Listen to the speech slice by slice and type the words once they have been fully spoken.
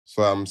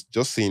So I'm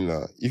just saying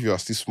that if you are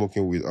still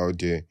smoking weed out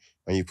there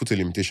and you put a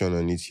limitation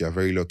on it, you are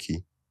very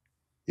lucky.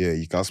 Yeah,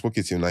 you can smoke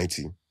it till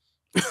 90.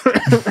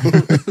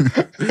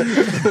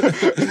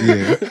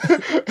 Yeah.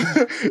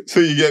 So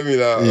you get me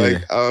now?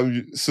 Yeah.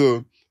 Like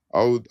so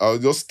I'll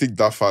just stick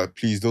that far.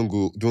 Please don't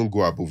go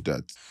above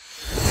that.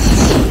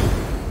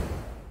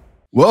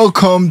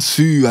 Welcome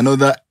to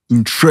another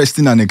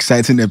interesting and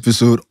exciting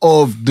episode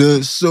of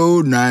the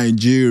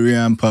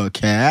SoNigerian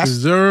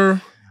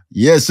podcast.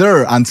 Yes,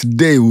 sir. And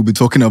today we'll be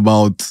talking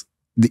about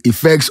the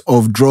effects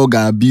of drug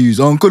abuse.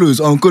 On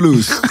Colos.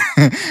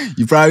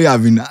 You probably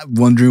have been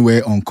wondering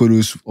where on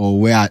Colos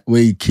or where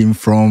it came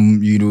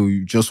from. You know,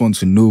 you just want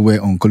to know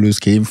where on Colos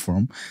came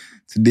from.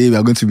 Today we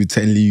are going to be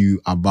telling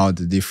you about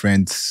the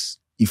different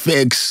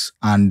effects,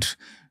 and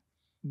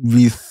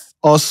with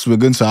us, we're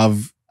going to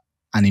have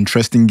an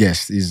interesting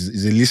guest.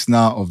 He's a listener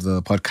of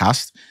the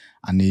podcast,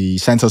 and he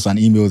sent us an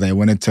email that he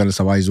wanted to tell us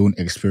about his own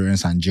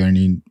experience and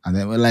journey. And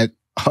then we're like,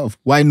 oh,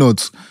 why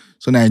not?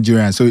 So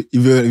Nigerian. So if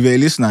you're a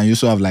listener, you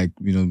also have like,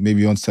 you know,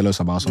 maybe you want to tell us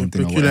about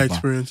something or peculiar whatever.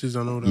 experiences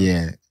and all that.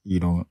 Yeah, you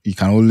know, you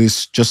can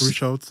always just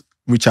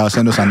reach out,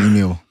 send us an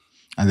email,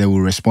 and they will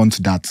respond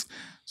to that.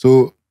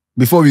 So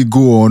before we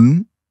go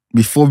on,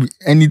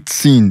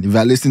 anything, if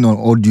you're listening on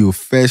audio,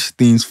 first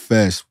things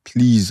first,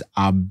 please,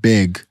 I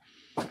beg,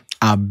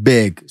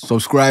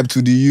 subscribe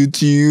to the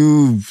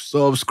YouTube.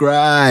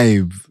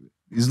 Subscribe.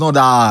 It's not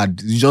that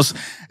hard. It's just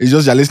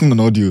you're listening on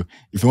audio.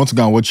 If you want to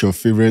go and watch your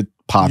favorite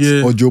part,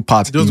 audio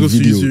part in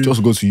video,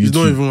 just go to YouTube. It's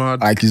not even hard.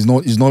 Like it's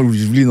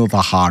really not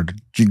that hard.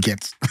 You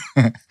get.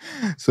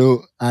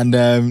 So, and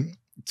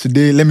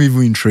today, let me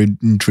even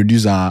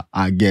introduce our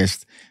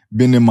guest,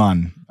 Beanie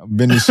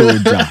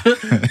Soulja.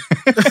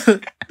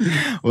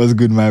 What's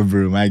good, my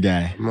bro, my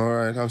guy? I'm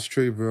alright, I'm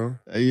straight, bro.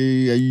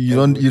 You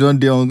don't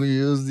dare on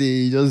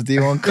you just day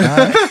on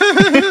car.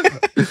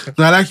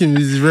 No, I like him.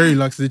 He's very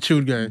relaxed. He's a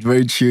chill guy.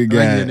 Very chill guy.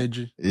 I like the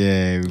energy.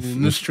 Yeah.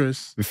 No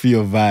stress. We feel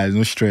your vibes,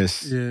 no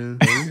stress. Yeah.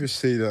 You just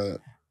say that.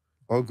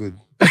 All good.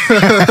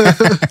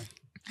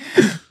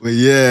 But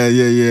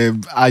yeah.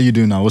 How you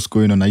doing now? What's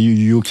going on? Are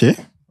you okay?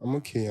 I'm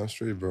okay. I'm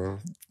straight, bro.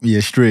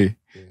 Yeah, straight.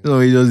 Yeah. So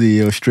you just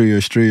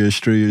you're straight.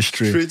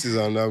 Straight is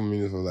another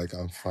meaning of like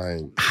I'm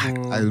fine. I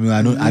don't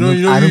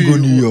go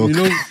New York.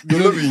 You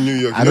don't be in New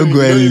York. I don't go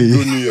LA. You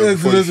go New York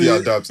before you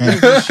adapt.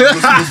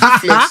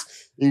 Flex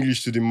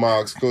English to the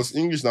max, because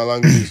English is not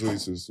language, so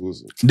it's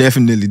supposed to.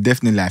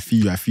 Definitely. I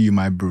feel you,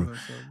 my bro.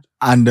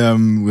 And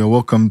we're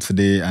welcome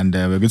today, and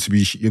you're going to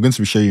be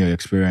sharing your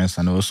experience,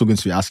 and we're also going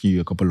to be asking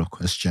you a couple of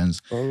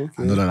questions and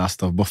all of that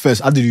stuff. But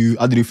first, how did you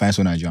find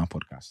SoNigerian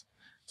podcast?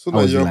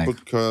 SoNigerian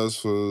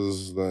podcast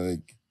was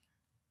like,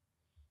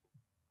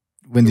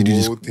 when did the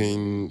you whole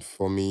thing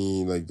for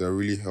me, like, that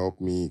really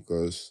helped me,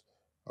 because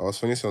I was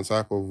feeling some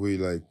type of way,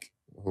 like,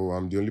 oh,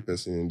 I'm the only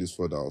person in this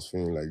world that was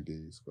feeling like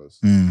this, because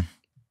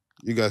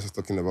you guys are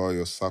talking about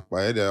your Sakpa.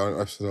 I had an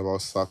episode about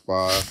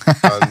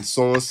Sakpa, and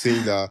someone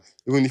saying that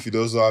even if he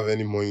doesn't have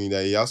any money,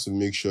 that he has to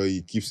make sure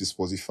he keeps his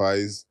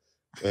Spotify's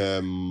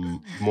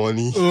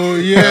money. Oh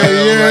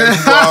yeah.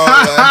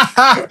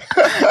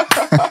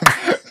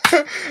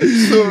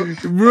 So,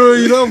 bro,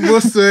 you know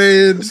what's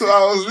saying. So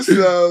I was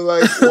listening, I was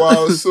like,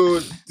 wow, so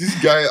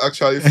this guy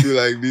actually feel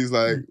like this,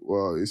 like,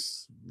 wow,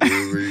 it's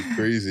really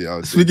crazy out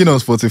there. Speaking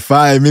of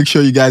Spotify, make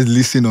sure you guys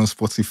listen on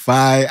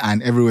Spotify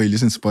and everywhere you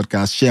listen to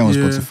podcasts, share on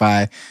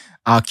Spotify.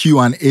 Our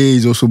Q&A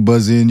is also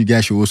buzzing. You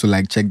guys should also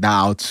like check that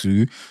out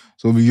too.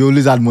 So we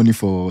always add money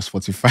for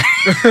Spotify.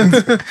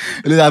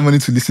 Always add money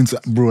to listen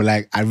to, bro.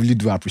 Like, I really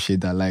do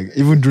appreciate that. Like,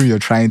 even during your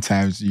trying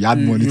times, you add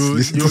money to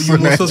listen to you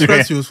must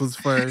subscribe to your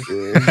Spotify.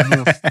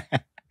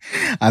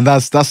 And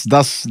that's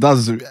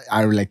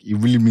I like, it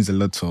really means a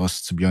lot to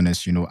us, to be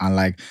honest, you know. And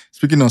like,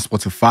 speaking of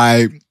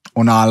Spotify,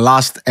 on our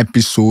last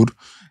episode,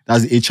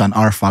 that's the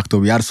H&R factor,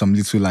 we had some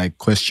little like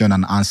question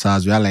and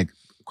answers. We had like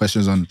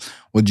questions on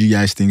what do you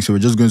guys think. So we're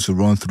just going to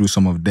run through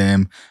some of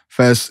them.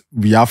 First,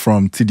 we are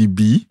from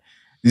TDB.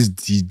 This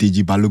is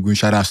Deji Balogun.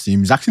 Shout out to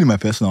him. He's actually my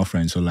personal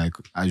friend. So like,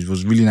 it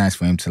was really nice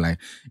for him to like,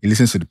 he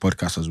listens to the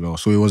podcast as well.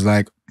 So it was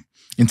like,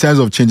 in terms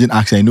of changing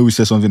accent, I know we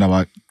said something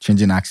about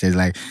changing accents.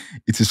 Like,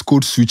 it is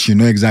code switching,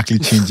 not exactly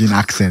changing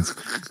accents.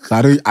 So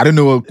I don't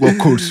know what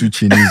code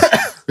switching is.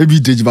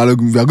 Maybe Deji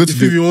Balogun. We are going to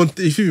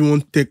if you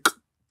want tech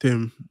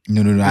them.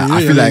 No.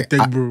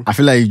 I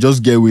feel like you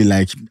just get away.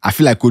 Like, I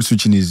feel like code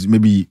switching is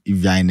maybe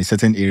if you're in a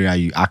certain area,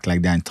 you act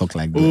like that and talk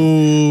like that. I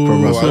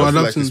feel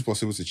like it's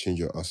possible to change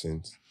your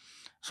accent.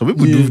 So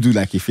people do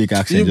like a fake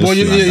accent. But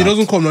it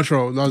doesn't come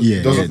natural.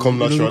 It doesn't come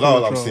natural.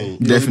 That's what I'm saying.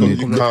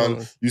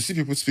 Definitely. You see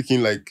people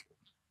speaking like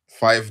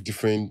 5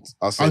 different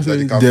accents that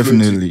they can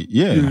definitely,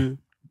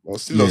 Or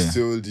still,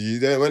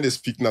 when they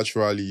speak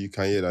naturally, you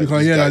can hear that. You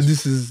can hear that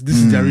this is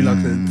their real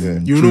accent. Yeah.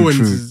 You know when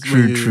it is.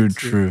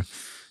 True.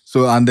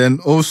 So, and then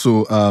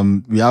also,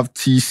 we have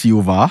T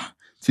Silva.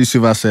 T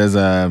Silva says,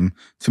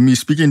 to me,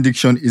 speaking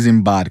diction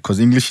isn't bad because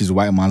English is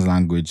white man's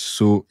language.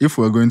 So if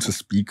we're going to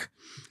speak,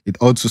 it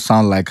ought to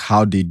sound like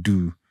how they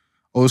do.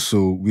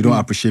 Also, we don't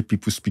appreciate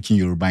people speaking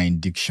Yoruba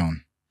in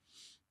diction.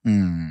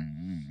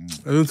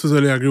 I don't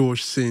totally agree with what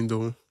she's saying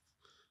though.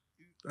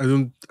 I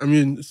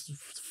mean,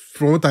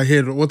 from what I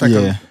heard, what I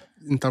can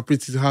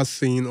interpret it as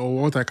saying,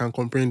 or what I can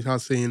comprehend it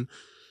as saying,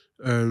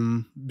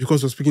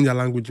 because of speaking their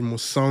language, you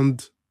must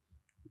sound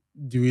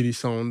the way they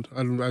sound.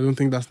 I don't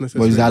think that's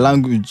necessary. But is that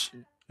language?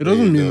 It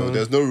doesn't mean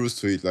there's no rules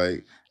to it.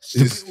 Like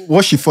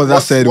what she further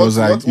said was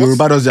like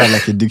Yoruba doesn't have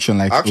like a diction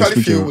like I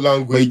actually feel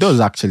language. But it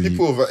does actually.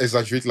 People over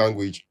exaggerate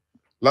language.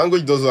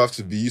 Language doesn't have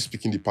to be you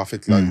speaking the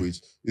perfect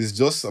language. It's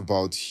just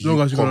about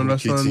you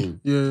communicating.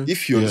 Yeah.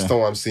 If you understand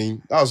what I'm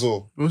saying, that's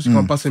all. Once you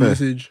can pass a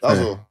message. That's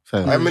all.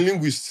 I'm a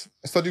linguist.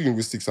 I studied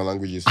linguistics and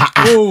languages.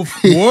 Oh,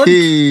 what?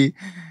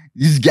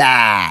 This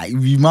guy,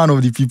 we man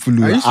of the people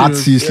who are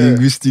artists,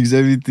 linguistics,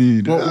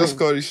 everything. Let's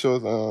cut it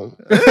short.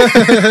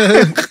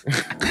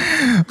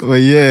 But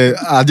yeah,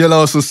 Adiola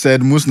also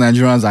said most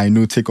Nigerians I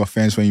know take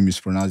offense when you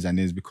mispronounce their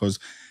names because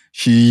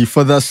she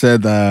further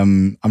said,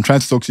 I'm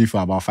trying to talk to you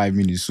for about 5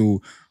 minutes.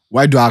 So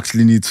why do I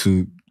actually need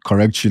to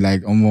correct you?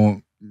 Like,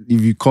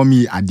 if you call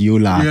me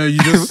Adiola, you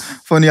just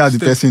funny how the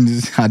person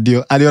is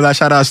Adiola,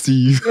 shout out to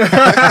you.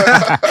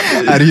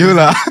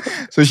 Adiola.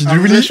 So she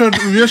we mentioned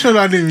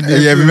that name.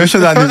 Yeah, we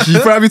mentioned that name. She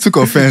probably took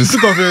offense.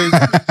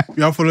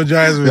 We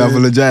apologize. We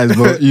apologize.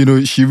 But,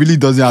 she really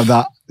doesn't have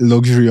that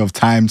luxury of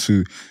time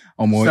to...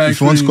 if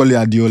you want to call it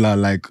Adiola,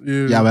 like,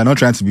 we're not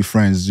trying to be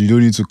friends. You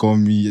don't need to call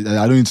me.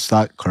 I don't need to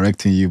start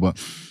correcting you. But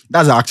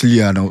that's actually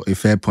a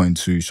fair point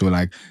too. So,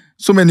 like,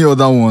 so many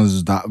other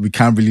ones that we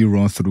can't really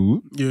run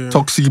through. Yeah.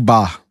 Toxic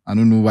Bar. I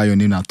don't know why your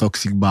name is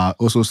Toxic Bar.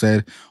 Also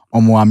said,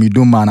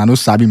 Amido man, I know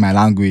sabi my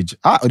language.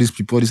 All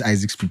these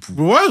Isaac's people.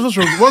 But what's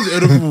wrong? What's the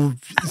other people?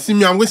 See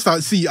me, I'm going to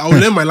start. I'll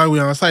learn my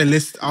language and I'll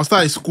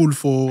start a school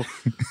for.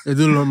 I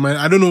don't know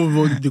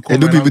what they call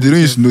Edo people, they don't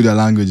used to know their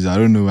languages. I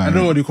don't know. I don't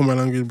know what they call my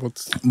language, but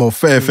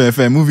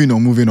fair. Moving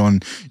on.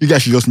 You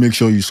guys should just make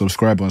sure you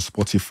subscribe on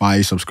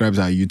Spotify, subscribe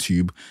to our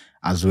YouTube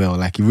as well.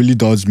 Like, it really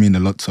does mean a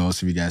lot to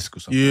us if you guys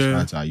could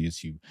subscribe to our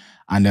YouTube.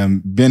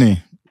 And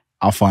Benny,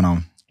 how far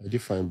now? I did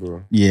fine,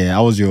 bro. Yeah,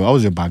 how was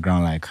your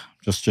background like?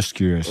 Just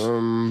curious. You're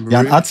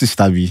an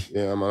artist, Abby.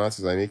 Yeah, I'm an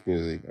artist. I make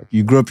music.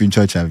 You grew up in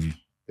church, have you?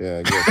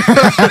 Yeah,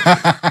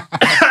 I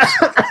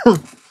grew up.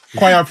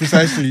 Choir,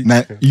 precisely.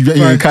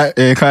 You're in choir?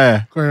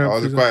 I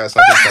was a choir.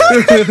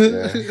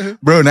 Yeah.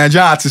 Bro,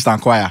 Nigerian artist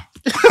and choir.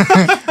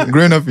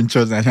 Growing up in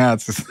church, Nigerian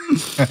artist.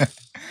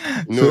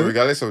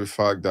 Regardless of the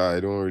fact that I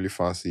don't really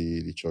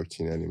fancy the church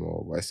thing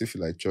anymore, but I still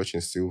feel like church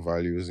instill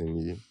values in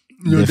you.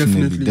 No,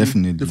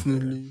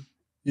 definitely.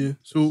 Yeah.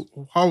 So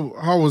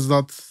how was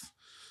that?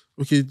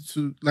 Okay,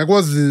 so like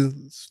what's the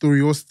story?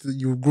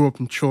 You grew up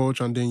in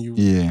church and then you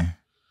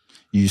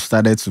you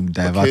started to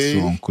divert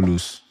to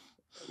Colos.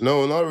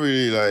 No, not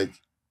really. Like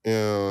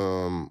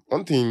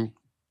one thing,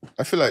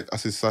 I feel like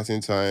at a certain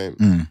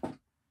time,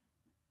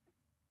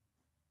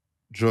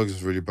 drugs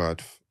is really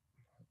bad,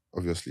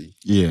 obviously.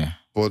 Yeah.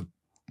 But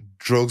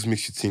drugs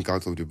makes you think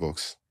out of the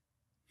box.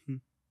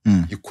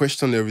 You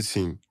question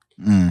everything.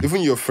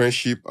 Even your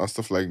friendship and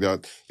stuff like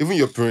that. Even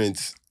your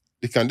parents,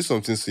 they can do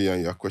something to you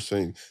and you're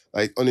questioning.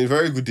 Like, on a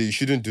very good day, you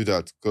shouldn't do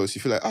that because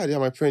you feel like, they are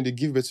my parents, they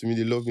give birth to me,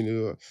 they love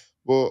me.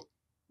 But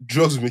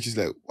drugs make you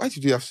like, why do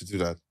they have to do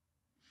that?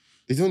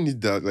 They don't need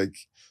that. Like,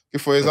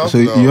 okay, for example, so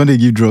you want to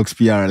give drugs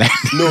PR? Like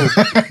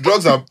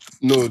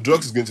no,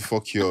 drugs is going to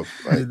fuck you up.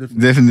 Right?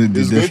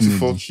 Definitely, it's going to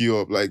fuck you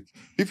up. Like,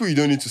 people you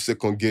don't need to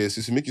second guess.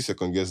 It's to make you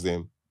second guess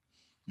them.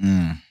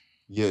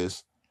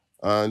 Yes,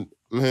 and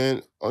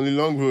man, on the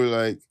long road,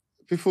 like,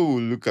 people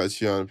will look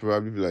at you and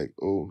probably be like,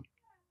 oh,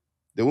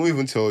 they won't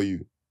even tell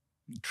you.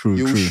 True.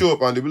 You will show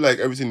up and they'll be like,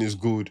 everything is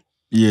good.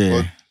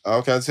 Yeah. But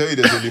I can tell you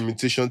there's a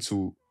limitation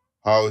to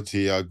how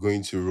they are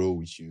going to roll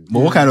with you. But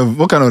what kind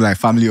of like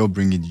family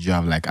upbringing did you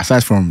have? Like,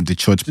 aside from the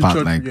church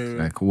part,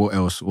 like what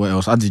else?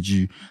 How did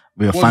you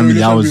with your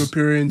family? How was your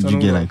parents? Did you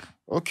get like?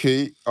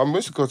 Okay, I'm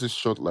going to cut it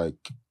short. Like,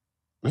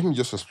 let me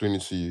just explain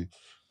it to you.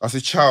 As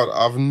a child,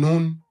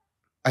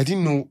 I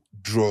didn't know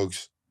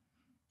drugs.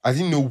 I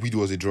didn't know weed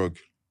was a drug.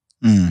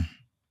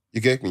 You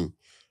get me?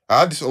 I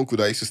had this uncle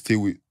that used to stay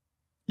with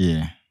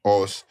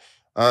us.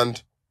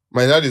 And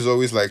my dad is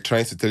always like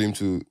trying to tell him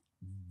to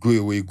go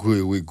away.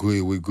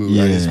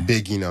 And he's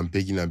begging and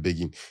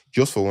begging.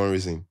 Just for one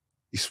reason.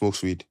 He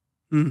smokes weed.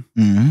 You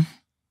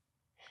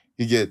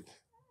get,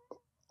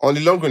 on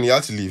the long run, he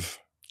had to leave.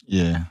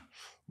 Yeah.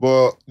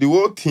 But the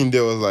whole thing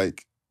there was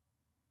like,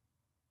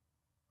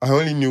 I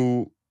only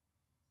knew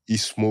he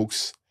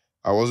smokes.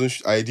 I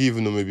didn't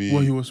even know maybe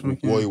what he was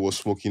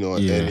smoking or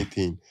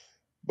anything.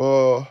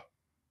 But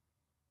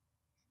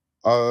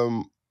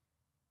my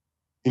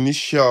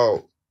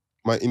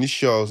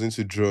initials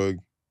into drug.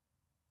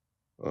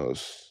 What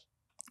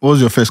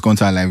was your first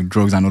contact like with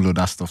drugs and all of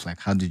that stuff? Like,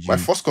 how did you? My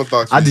first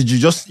contact. How did you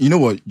just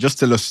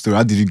tell us a story?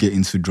 How did you get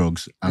into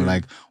drugs and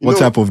like what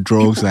type of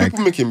drugs?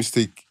 People make a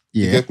mistake.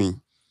 You get me?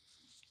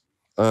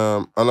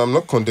 And I'm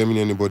not condemning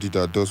anybody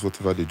that does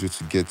whatever they do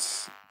to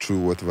get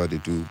through whatever they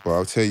do, but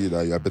I'll tell you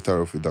that you're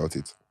better off without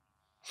it.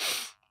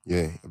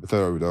 Yeah, you're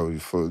better off without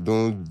it.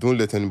 Don't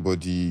let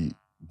anybody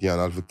be an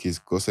advocate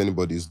because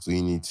anybody is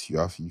doing it.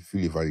 You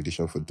feel a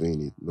validation for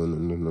doing it.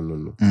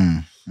 No.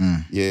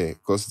 Yeah,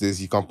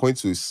 because you can point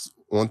to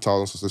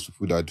 1,000 successful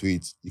people that do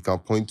it. You can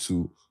point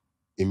to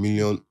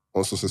 1,000,000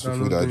 unsuccessful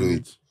people that do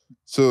it.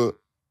 So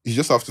you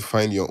just have to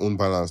find your own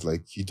balance.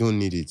 Like, you don't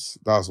need it.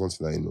 That's one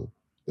thing I know.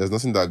 There's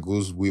nothing that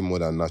goes way more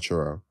than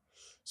natural.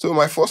 So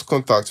my first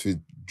contact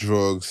with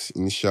drugs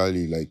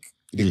initially, like,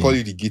 they call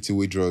it the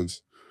gateway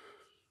drugs.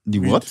 The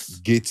what?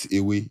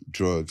 Gateway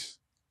drugs.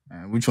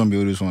 Which one be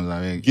all those ones?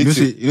 Like, you don't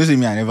say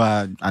me.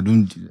 I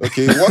don't.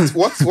 Okay,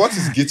 what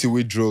is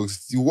gateway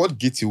drugs? The word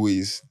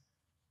gateways,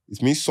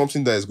 it means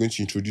something that is going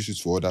to introduce you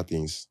to other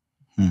things.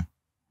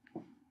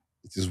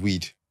 It is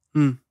weed.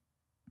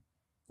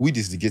 Weed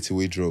is the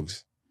gateway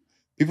drugs.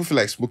 People feel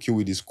like smoking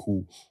weed is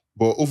cool,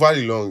 but over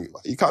the long,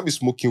 you can't be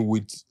smoking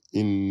weed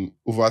in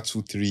over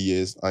 2-3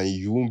 years and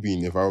you won't be in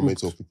an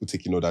environment of people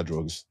taking other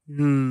drugs.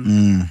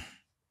 You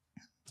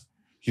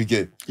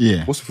get?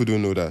 Yeah. Most people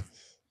don't know that.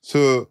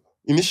 So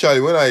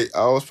initially, when I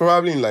was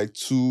probably in like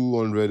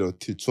 200 or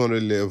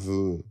 200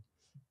 level,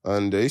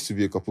 and there used to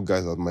be a couple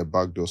guys at my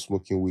back door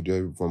smoking weed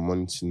from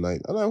morning to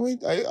night. And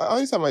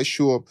anytime I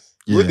show up,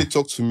 when they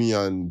talk to me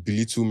and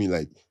belittle me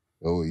like,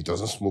 oh, he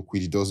doesn't smoke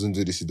weed, he doesn't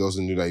do this, he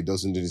doesn't do that, he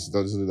doesn't do this, he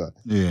doesn't do that.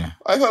 Yeah.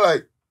 I felt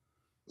like,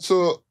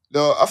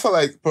 after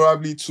like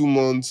probably 2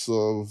 months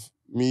of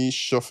me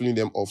shuffling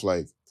them off,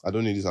 like, I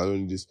don't need this, I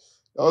don't need this.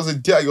 That was a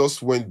day I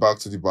just went back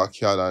to the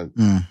backyard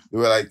and they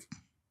were like,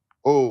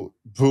 oh,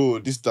 bro,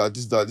 this, that.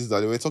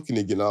 They were talking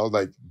again. I was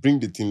like,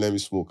 bring the thing, let me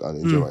smoke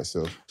and enjoy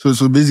myself.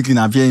 So basically,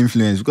 now peer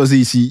influence, because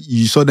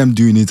you saw them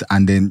doing it,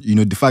 and then, you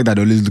know, the fact that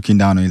they're always looking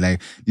down on you,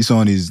 like, this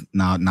one is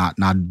not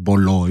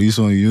bolo, this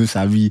one, you know,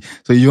 savvy.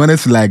 So you wanted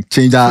to, like,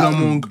 change that,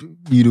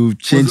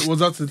 change. Was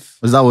that it?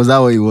 Was that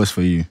what it was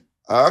for you?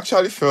 I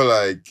actually felt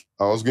like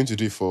I was going to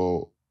do it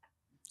to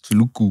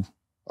look cool.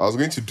 I was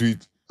going to do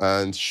it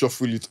and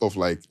shuffle it off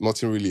like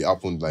nothing really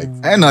happened. Like,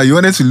 I know you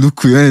wanted to look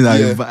cool. So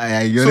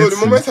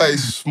the moment I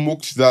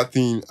smoked that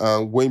thing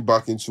and went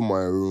back into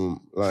my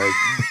room, like,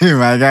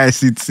 my guy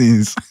see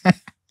things.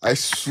 I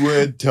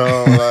swear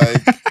down,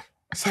 like,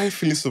 I started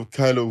feeling some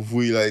kind of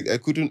way. Like, I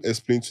couldn't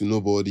explain to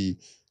nobody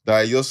that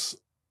I just,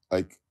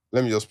 like,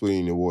 let me just put it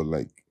in a word,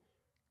 like,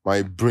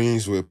 my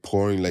brains were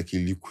pouring like a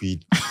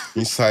liquid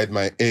inside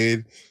my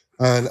head,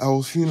 and I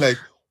was feeling like,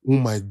 oh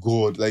my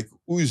God, like,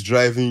 who is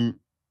driving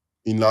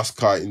in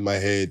NASCAR in my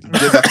head?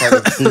 Get that kind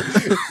of thing.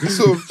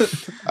 So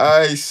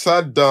I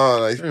sat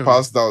down, I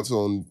passed out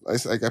on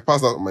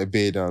my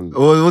bed and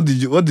what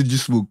did you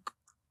smoke?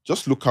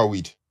 Just local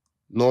weed,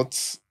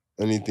 not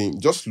anything.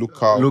 Just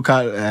local green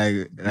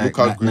weed. Like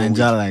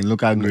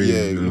local green.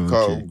 Yeah,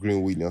 local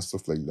green weed and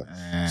stuff like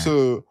that.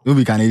 So you'll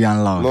be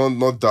Canadian loud.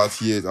 Not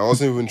that yet. I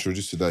wasn't even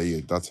introduced to that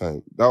yet. That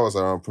time, that was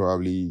around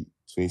probably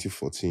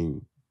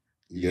 2014.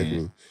 You get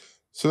me?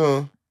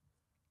 So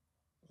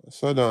I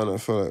sat down and I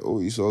felt like,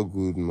 oh, it's all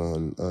good,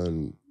 man.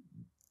 And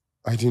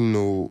I didn't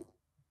know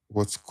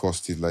what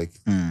caused it. Like,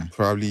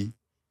 probably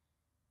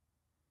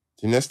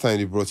the next time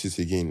they brought it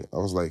again, I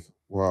was like,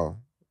 wow,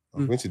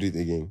 I'm going to do it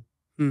again.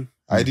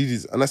 I did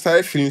it. And I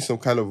started feeling some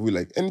kind of way.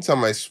 Like,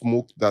 anytime I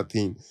smoked that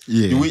thing,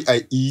 the way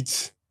I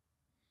eat,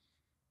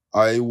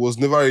 I was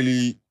never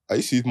really, I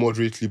used to eat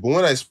moderately. But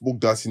when I smoke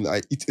that thing,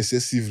 I eat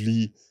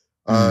excessively.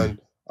 And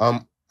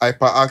I'm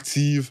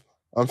hyperactive.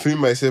 I'm feeling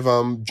myself,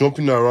 I'm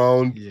jumping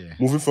around,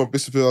 moving from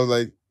place to place. I was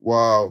like,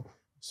 wow.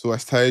 So I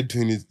started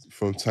doing it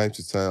from time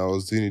to time. I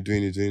was doing it. I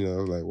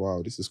was like,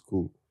 wow, this is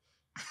cool.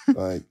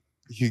 Like,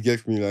 you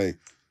get me? Like,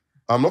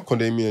 I'm not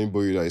condemning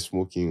anybody that is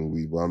smoking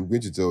weed, but I'm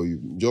going to tell you,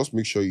 just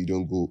make sure you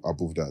don't go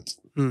above that.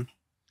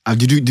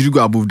 Did you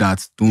go above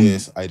that?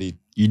 Yes, I did.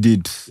 You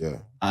did? Yeah.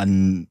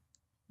 And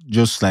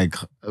just like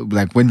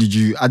how did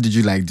you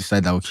like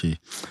decide that, okay,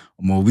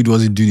 weed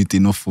wasn't doing it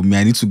enough for me,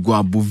 I need to go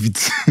above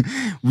it?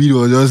 Weed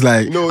was just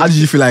like, how did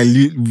you feel like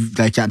you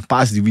had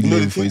passed the weed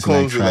level for you to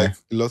like try? Like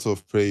a lot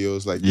of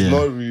prayers, like it's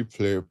not really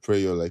prayer,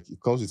 like it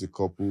comes with a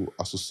couple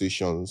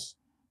associations.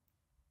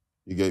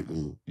 You get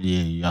me?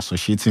 Yeah, you're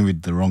associating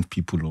with the wrong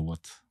people or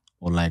what?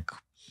 Or like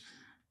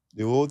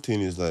the whole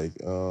thing is like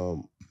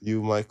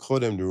you might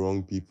call them the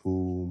wrong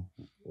people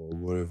or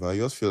whatever. I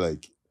just feel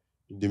like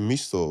in the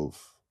midst of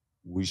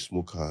weed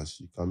smokers,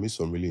 you can meet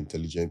some really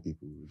intelligent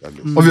people.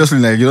 Obviously,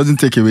 like it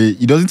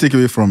doesn't take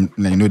away from,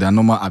 like, you know, their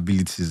normal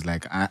abilities.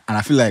 Like, and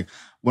I feel like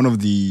one of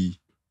the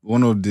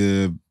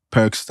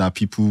perks that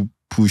people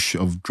push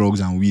of drugs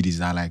and weed is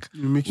that, like,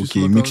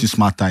 it makes you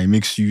smarter, it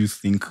makes you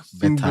think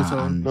better.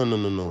 And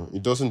no,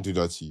 it doesn't do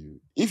that to you.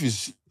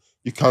 If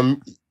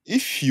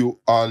you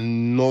are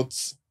not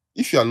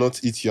it,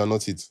 you are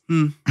not it.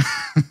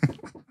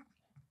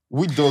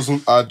 Weed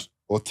doesn't add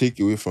or take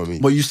away from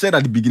it. But you said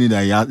at the beginning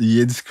that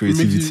he aids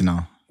creativity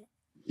now.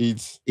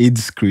 It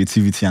aids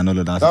creativity and all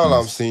of that. That's what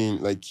I'm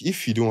saying. Like,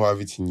 if you don't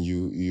have it in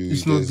you,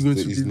 it's not going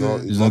to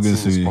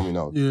be coming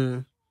out.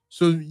 Yeah.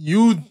 So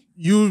you're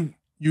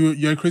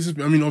a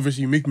creative. I mean,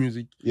 obviously you make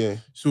music. Yeah.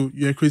 So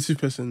you're a creative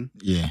person.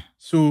 Yeah.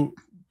 So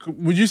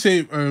would you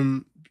say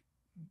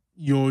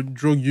your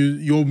drug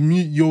use,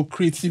 your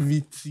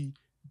creativity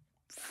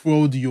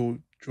fueled your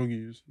drug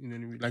use in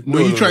any way? Like,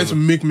 were you trying to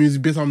make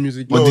music, better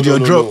music? No.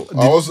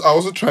 I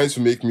wasn't trying to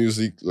make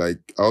music.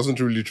 Like, I wasn't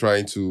really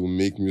trying to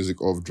make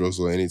music off drugs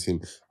or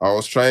anything. I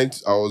was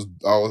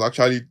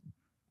actually.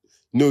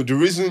 No,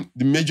 the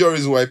major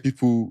reason why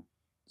people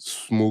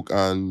smoke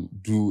and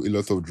do a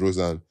lot of drugs,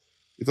 and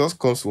it just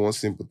comes to one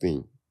simple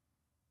thing.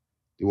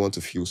 They want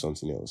to feel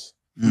something else.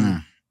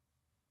 Yeah.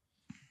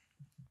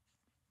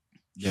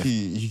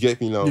 You get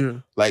me now? Yeah.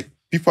 Like,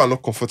 people are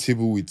not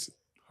comfortable with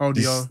how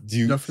they are.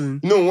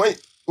 Definitely. You know,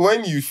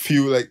 when you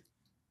feel like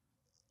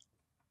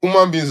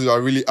human beings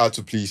are really hard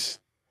to please.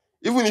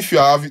 Even if you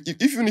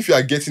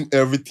are getting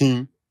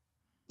everything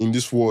in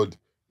this world,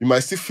 you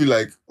might still feel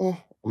like, oh,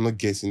 I'm not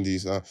getting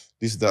this, that.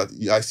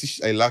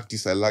 I lack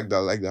this, I lack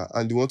that, like that.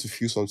 And they want to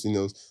feel something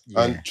else.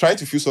 Yeah. And trying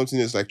to feel something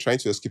else, like trying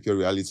to escape your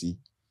reality.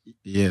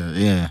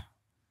 Yeah.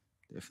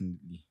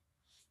 Definitely.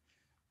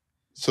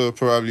 So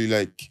probably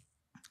like...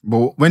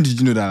 But when did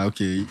you know that,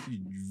 okay, you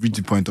reached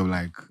the point of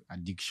like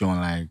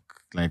addiction,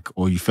 like,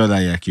 or you felt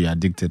like you're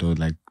addicted, or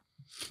like...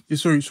 Yeah,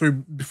 sorry,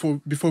 before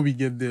we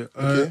get there,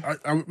 okay.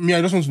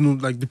 I just want to know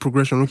like the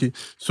progression. Okay.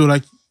 So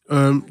like,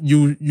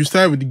 you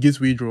started with the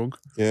gateway drug.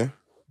 Yeah.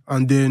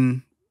 And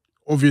then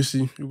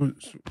obviously,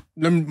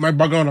 my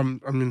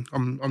background,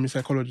 I'm a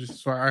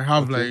psychologist, so I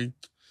have like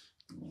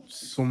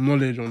some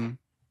knowledge on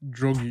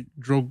drug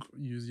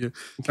use. Yeah,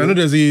 okay. I know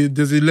there's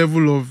a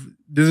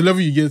level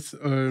you get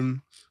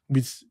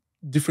with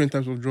different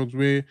types of drugs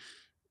where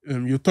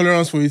your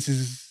tolerance for it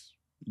is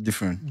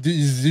different.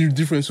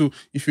 So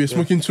if you're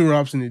smoking 2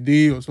 wraps in a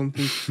day or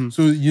something,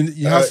 so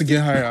you have to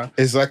get higher.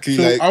 Exactly.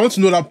 So I want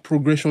to know that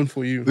progression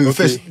for you. Okay.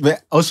 First,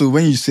 but also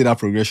when you say that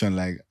progression,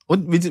 like all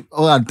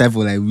that type of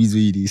like weeds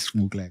where you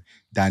smoke like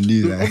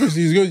dandy. Like.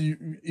 Obviously, you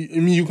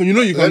can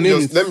name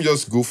it. Let me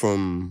just go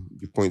from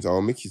the point.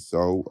 I'll make it.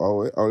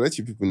 I'll let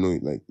you people know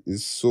it. Like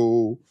it's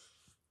so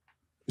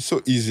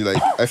easy.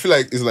 Like I feel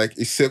like it's like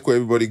a circle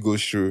everybody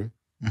goes through.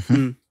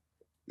 Mm-hmm.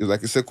 It's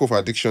like a circle of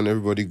addiction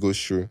everybody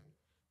goes through.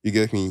 You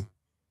get me?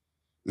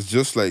 It's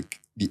just like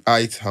the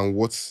height and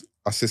what's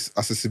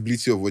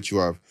accessibility of what you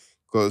have.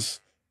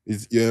 Because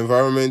it's your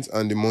environment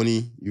and the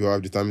money you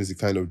have determines the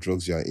kind of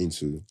drugs you are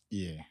into.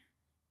 Yeah.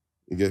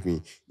 You get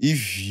me?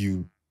 If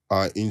you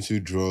are into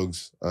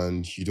drugs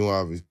and you don't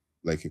have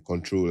a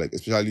control, like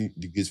especially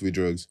the gateway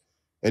drugs,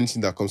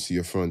 anything that comes to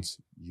your front,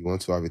 you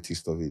want to have a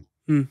taste of it.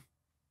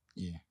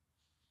 Yeah.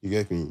 You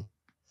get me?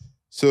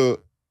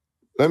 So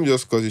let me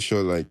just cut it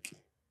short. Like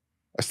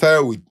I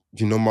started with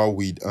the normal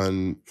weed,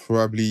 and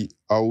probably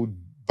I would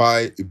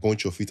buy a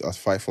bunch of it at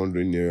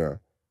 500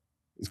 naira.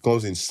 It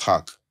comes in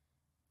sack,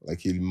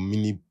 like a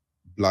mini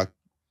black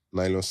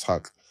nylon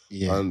sack.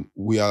 Yeah. And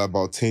we are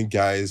about 10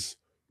 guys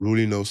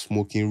rolling up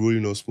smoking.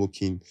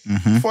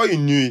 Mm-hmm. Before you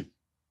knew it,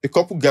 a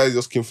couple guys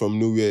just came from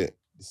nowhere.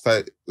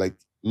 Started like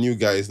new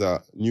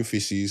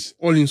faces.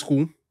 All in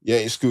school? Yeah,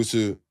 in school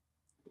too.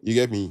 You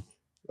get me?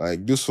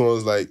 Like this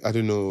one's like, I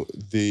don't know,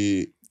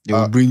 they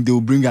will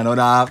bring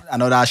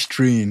another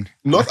strain.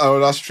 Not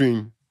another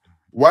strain.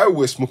 While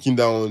we're smoking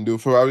down, they'll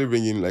probably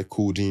bring in like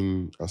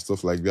codeine and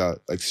stuff like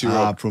that. Like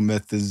syrup.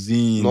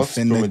 Promethazine. Not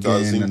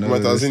promethazine.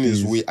 Promethazine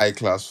is way high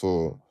class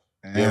for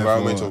the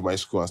environment of my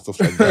school and stuff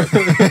like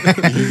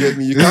that. You get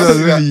me? You can't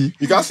see that.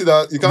 You can't see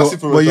that. You can't see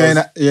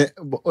promethazine.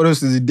 But what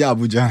else is it there,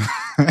 Abuja?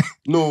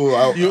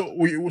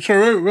 No.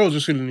 Sorry, where was you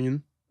schooling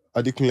in?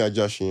 Adekunle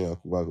Ajasin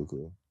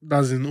Akubakoko.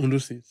 That's in Ondo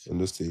State.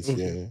 Ondo State,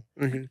 okay.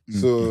 Yeah. Okay.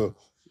 So,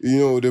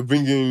 they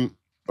bring in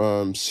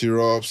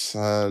syrups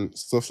and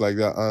stuff like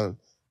that. And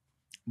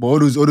but all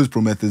those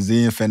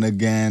promethazine,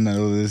 phenergan, and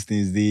all those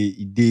things, they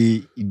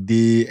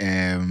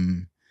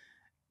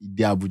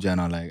Abuja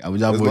now. Like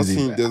Abuja boys.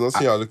 There's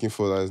nothing you're looking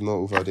for that is not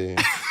over there.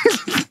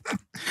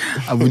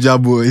 Abuja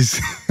boys.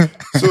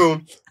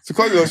 So to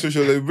cut it on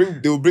social, they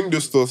will bring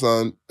those stuff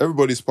and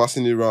everybody's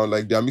passing it around.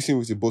 Like they're mixing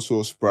with a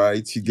bottle of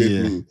Sprite. You get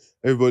me?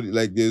 Everybody,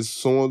 like there's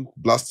someone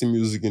blasting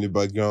music in the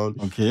background.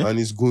 Okay. And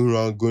it's going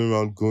around.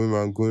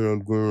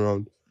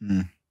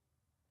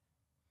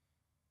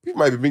 People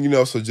might be bringing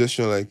out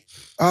suggestion like,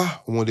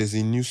 there's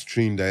a new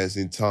strain that is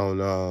in town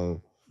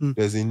now.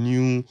 There's a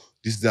new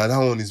that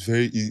one is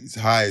it's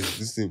high.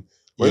 This thing.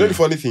 But you know the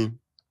funny thing?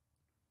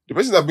 The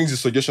person that brings the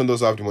suggestion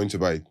doesn't have the money to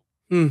buy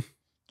it.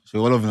 So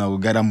all of them will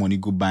gather money,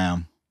 go buy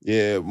them.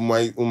 Yeah,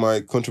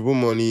 my contribute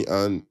money,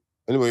 and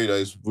anybody that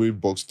is really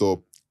boxed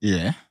up,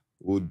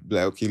 would be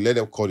like, okay, let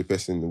them call the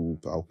person.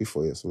 I'll pay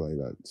for it, something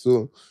like that.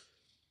 So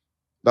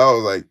that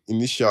was like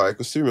initial. I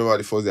could still remember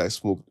the first day I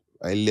smoked.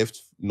 I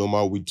left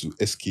normal weed to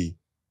SK.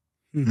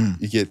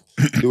 You get?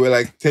 They were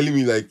like telling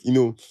me like,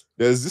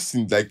 there's this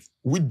thing like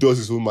weed does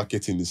its own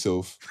marketing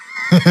itself.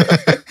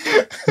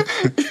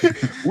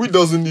 Weed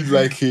doesn't need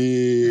like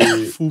a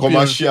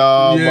commercial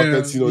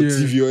marketing on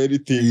TV or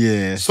anything.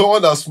 Yeah.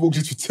 Someone that smokes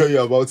it to tell you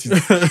about it.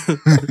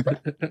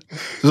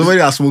 Somebody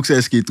that smokes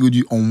SK told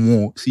you on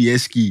more. See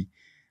SK.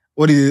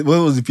 What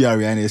was the PR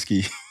behind SK?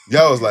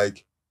 Yeah, I was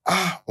like,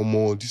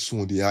 this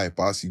one, the high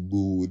passing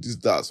go, this,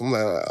 that. So I'm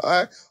like,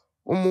 I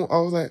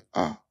was like,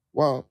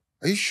 wow,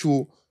 are you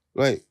sure?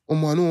 Like, oh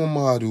man, no one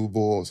mad,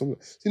 but something.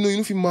 You know, you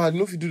know if you mad, you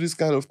know if you do this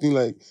kind of thing,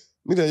 like,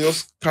 make them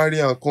just carry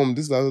and come.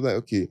 This, that, like,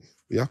 okay,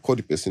 yeah, call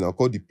the person, I'll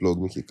call the plug,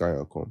 make it carry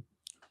and come.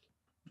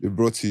 They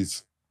brought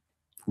it.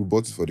 We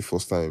bought it for the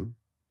first time.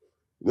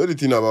 You know the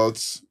thing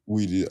about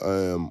weed,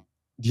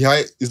 the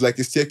high is like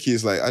a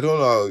staircase. Like, I don't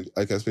know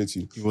how I can explain to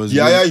you. It was The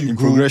higher you in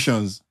go,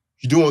 progressions.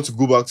 you don't want to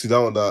go back to that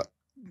one that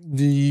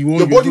Your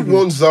your body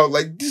runs out.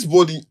 Like, this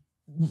body,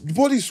 the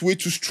body is way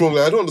too strong.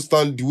 Like, I don't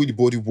understand the way the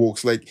body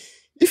works. Like,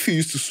 if you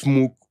used to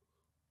smoke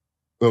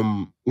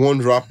one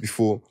wrap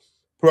before,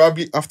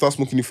 probably after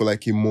smoking it for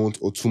like a month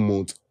or 2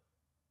 months,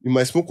 you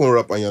might smoke one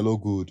wrap and you're not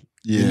good.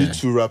 Yeah. You need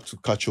 2 wrap to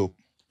catch up.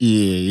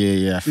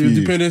 Yeah. I So your feel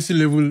you. dependency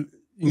level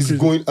It's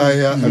going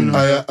higher and Mhm.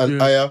 higher and Yeah.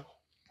 higher.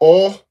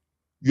 Or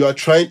you are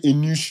trying a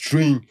new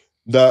strain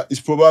that is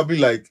probably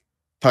like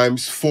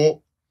times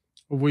 4.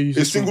 of what you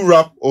A single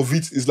wrap of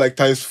it is like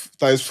times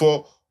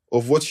 4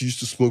 of what you used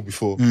to smoke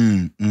before.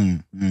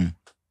 I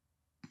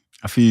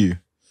feel you.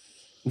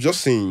 I'm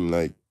just saying,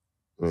 like,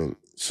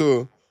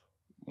 so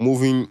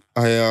moving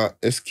higher,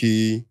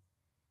 SK,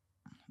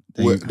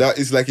 that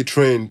is like a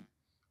trend.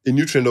 A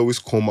new trend always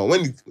come out.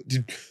 When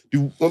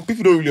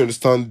people don't really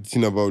understand the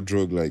thing about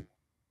drug, like,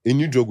 a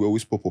new drug will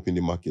always pop up in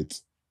the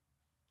market.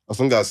 As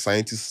long as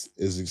scientists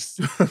exist.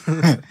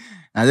 And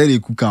then they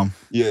cook them.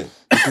 Yeah.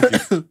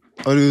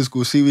 Always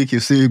go see we can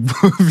say.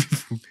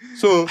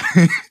 So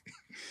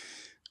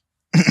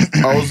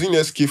I was in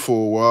SK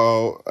for a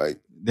while.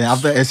 Then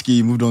after SK,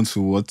 you moved on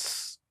to what?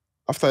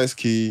 After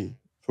SK,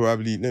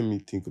 probably, let me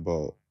think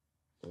about.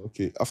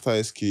 Okay,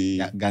 after SK,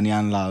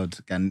 Ghanaian Loud,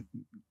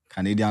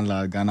 Canadian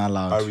Loud, Ghana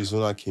Loud.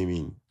 Arizona came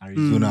in.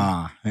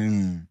 Arizona.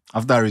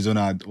 After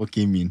Arizona, what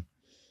came in?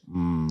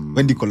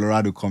 When did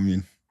Colorado come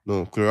in?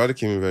 No, Colorado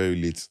came in very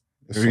late.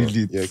 Very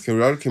late. Yeah,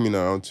 Colorado came in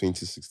around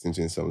 2016,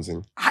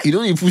 2017. You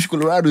don't even push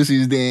Colorado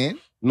since then?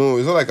 No,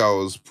 it's not like I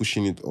was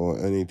pushing it or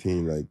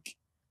anything. Like,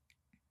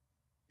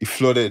 it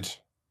flooded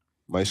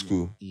my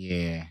school.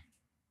 Yeah.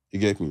 You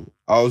get me?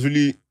 I was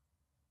really...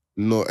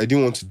 No, I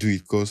didn't want to do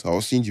it because I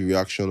was seeing the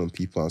reaction on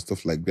people and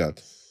stuff like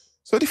that.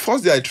 So the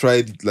first day I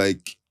tried it,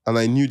 like, and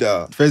I knew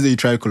that... First day you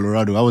tried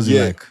Colorado, how was it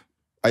like?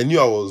 I knew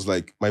I was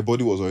like, my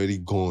body was already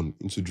gone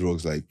into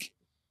drugs. Like,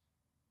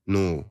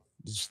 no,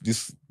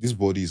 this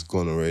body is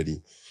gone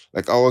already.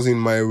 Like, I was in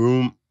my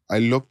room, I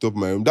locked up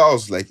my room. That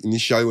was like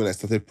initially when I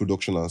started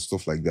production and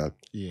stuff like that.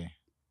 Yeah.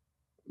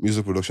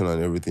 Music production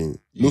and everything.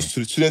 Yeah. No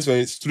students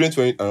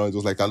went around. It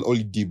was like an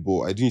holiday,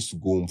 but I didn't used to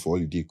go home for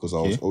holiday because I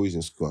was always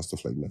in school and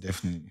stuff like that.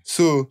 Definitely.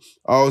 So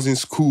I was in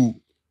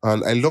school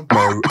and I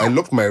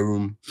locked my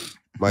room,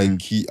 my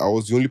key. I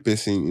was the only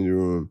person in the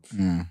room.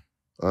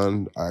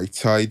 And I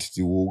tied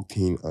the whole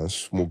thing and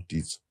smoked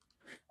it.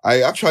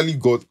 I actually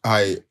got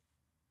high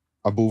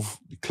above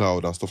the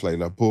cloud and stuff like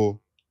that, but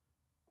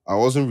I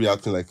wasn't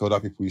reacting like other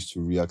people used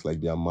to react,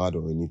 like they are mad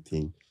or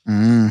anything.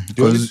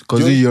 Because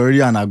you're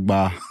already an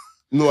Agba.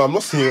 No, I'm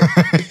not saying.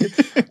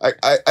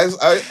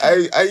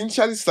 I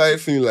initially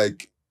started feeling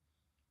like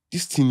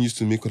this thing used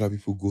to make other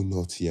people go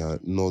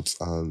nuts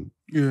and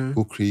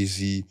go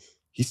crazy,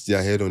 hit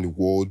their head on the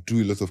wall,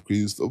 do a lot of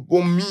crazy stuff.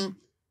 But me,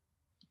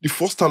 the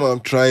first time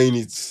I'm trying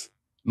it,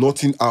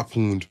 nothing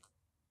happened.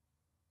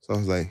 So I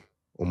was like,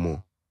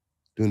 Omo,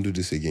 don't do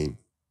this again.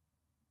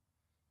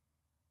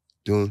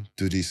 Don't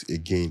do this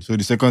again. So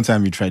the second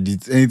time you tried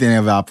it, anything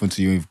ever happened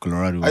to you in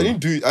Colorado? I didn't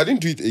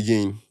do it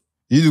again.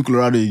 You do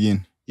Colorado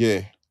again?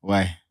 Yeah.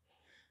 Why?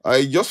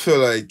 I just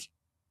felt like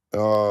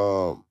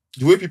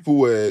the way people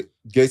were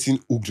getting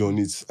hooked on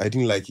it, I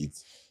didn't like it.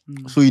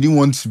 So you didn't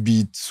want to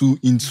be too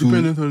into...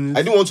 Dependent on it.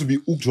 I didn't want to be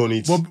hooked on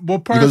it.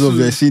 But because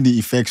of seeing the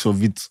effects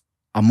of it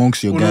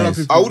amongst your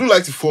guys. I wouldn't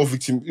like to fall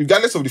victim,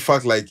 regardless of the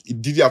fact like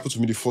it didn't happen to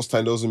me the first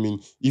time. Doesn't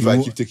mean if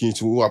I keep taking it,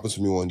 it will happen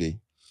to me one day.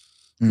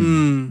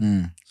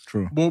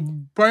 True. But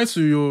prior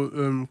to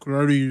your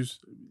Colorado use,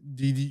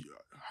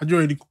 had you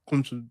already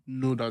come to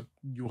know that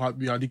you had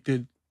been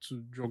addicted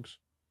to drugs?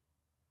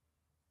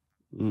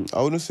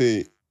 I wouldn't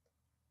say.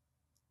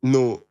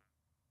 No,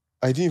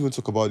 I didn't even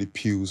talk about the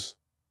pills.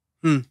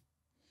 You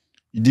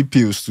did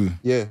pills too?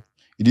 Yeah.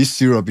 You did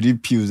syrup, you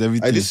did pills,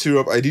 everything. I did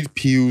syrup, I did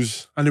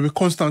pills. And they were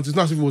constant. It's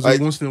not as if it was a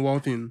once in a while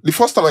thing. The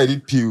first time I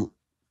did pill,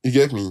 you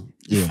get me?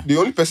 Yeah. The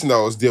only person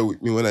that was there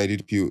with me when I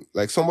did pill,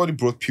 like somebody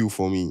brought pill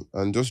for me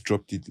and just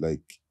dropped it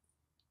like,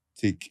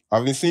 take.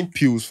 I've been seeing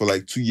pills for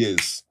like 2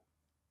 years.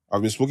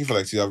 I've been smoking for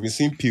like 2 years. I've been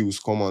seeing pills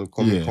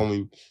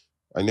coming.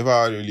 I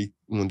never really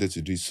wanted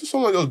to do it. So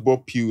someone just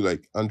bought pill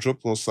like and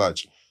dropped one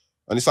satch.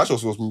 And the satch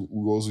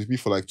was with me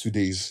for like 2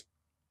 days.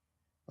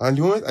 And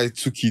the moment I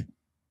took it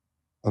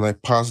and I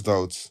passed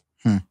out,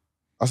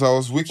 as I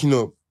was waking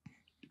up,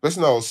 the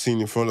person I was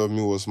seeing in front of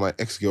me was my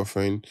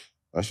ex-girlfriend.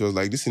 And she was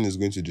like, this thing is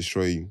going to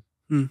destroy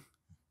you.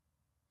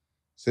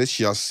 Said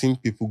she has seen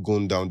people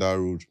going down that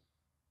road.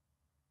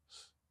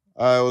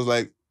 I was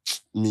like,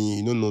 me,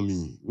 you don't know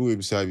me. You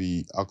will say I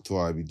be actor,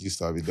 I be this,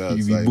 I be that.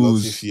 You be like,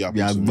 booze, if you happen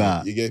to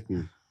Agba. me. You get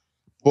me?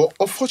 But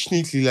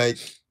unfortunately, like,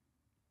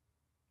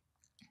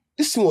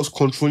 this thing was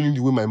controlling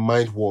the way my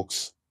mind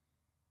works.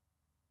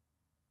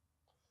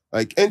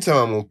 Like anytime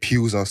I'm on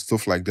pills and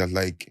stuff like that,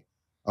 like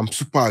I'm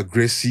super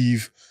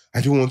aggressive.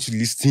 I don't want to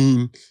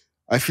listen.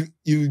 I feel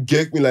you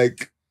get me.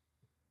 Like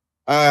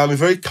I am a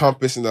very calm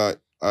person that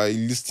I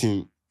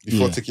listen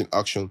before taking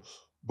action.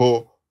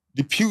 But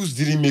the pills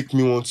didn't make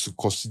me want to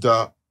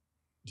consider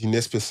the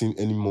next person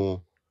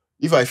anymore.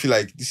 If I feel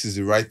like this is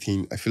the right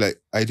thing, I feel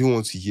like I don't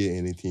want to hear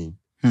anything.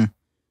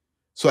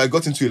 So I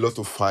got into a lot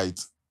of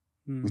fights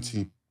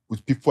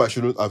with people I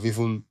shouldn't have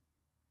even.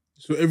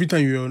 So every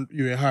time you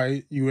were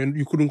high,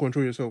 you couldn't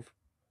control yourself.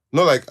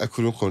 Not like I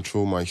couldn't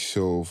control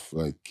myself.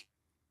 Like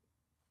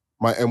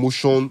my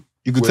emotion.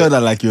 You could tell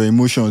that like your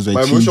emotions were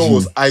changing. My emotion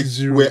was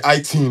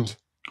heightened.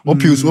 What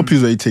pills were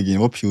you taking?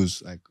 What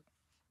pills? Like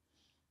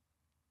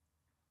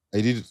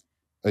I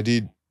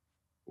did.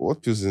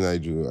 What pills did I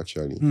do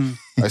actually?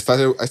 I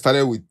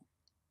started with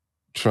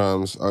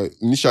trams.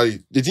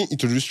 Initially they didn't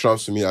introduce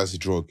trams to me as a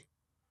drug.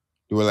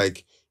 They were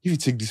like, if you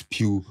take this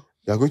pill,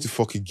 you're going to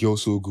fuck a girl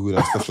so good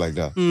and stuff like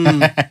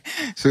that.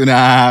 So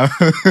now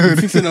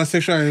fixing our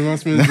sexual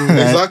advancement.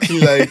 Exactly,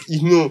 like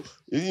you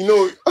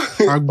know.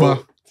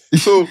 Agba.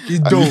 So you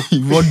don't do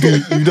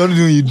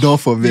you done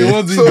for me. You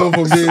want to do done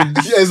for me.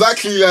 Yeah,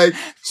 exactly. Like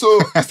so,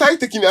 I started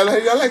taking it and I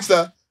realized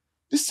that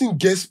this thing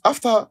gets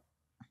after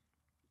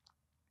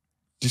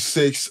the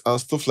sex and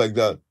stuff like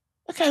that.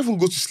 I can't even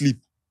go to sleep.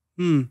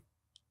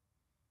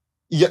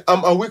 Yeah,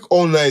 I'm awake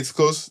all night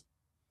because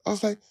I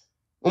was like,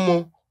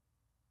 on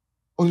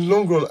the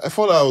long run, I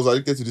thought I was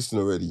addicted to this thing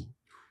already.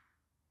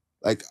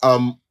 Like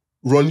I'm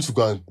running to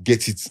go and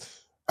get it.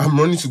 You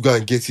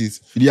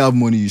didn't have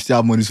money, you still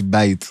have money to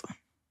buy it.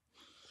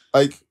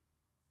 Like,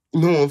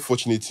 one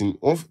fortunate thing,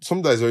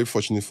 something that is very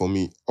fortunate for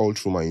me all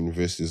through my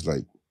university is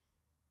like,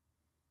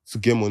 to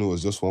get money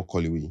was just one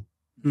call away.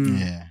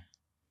 Yeah.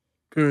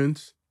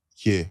 Parents?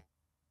 Yeah.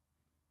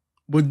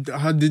 But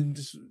had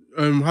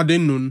they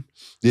known?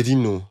 They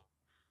didn't know.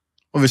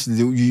 Obviously,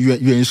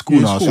 you're in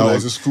school now. So I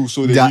was in school,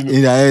 so they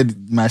in their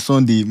head, my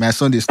son they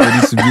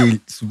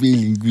studied to be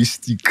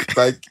linguistic.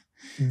 Like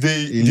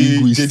they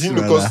didn't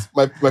know because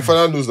my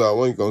father knows that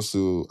when it comes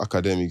to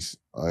academics,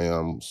 I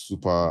am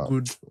super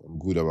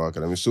good about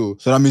academics. So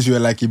that means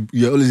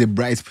you're always a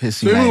bright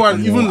person. So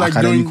even like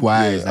academic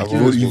wise, like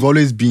you've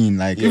always been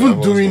like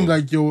even during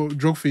like your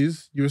drug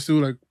phase, you were still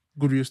like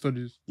good with your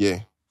studies. Yeah.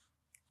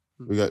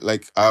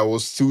 Like I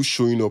was still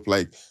showing up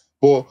like,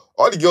 but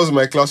all the girls in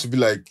my class would be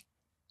like,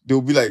 they'll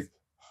be like,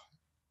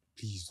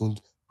 please don't,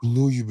 we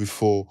know you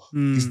before.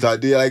 Is that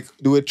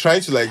they were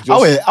trying to like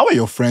just... How were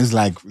your friends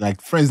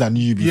like friends that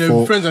knew you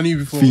before? Yeah, friends that knew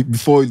you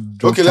before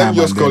okay, let me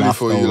just call it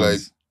for you. Like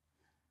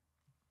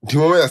the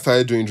moment I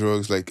started doing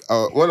drugs, like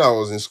when I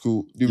was in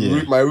school,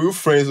 my real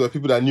friends were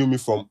people that knew me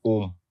from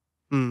home.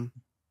 And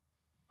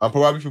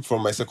probably people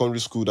from my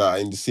secondary school that are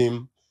in the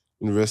same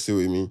university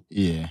with me.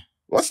 Yeah.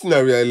 One thing I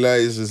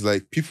realized is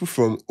like people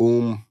from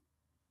home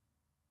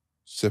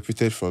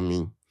separated from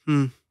me.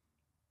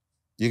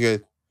 You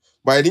get,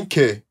 but I didn't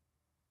care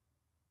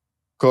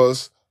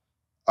because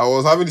I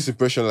was having this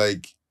impression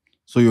like.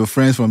 So your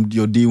friends from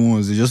your day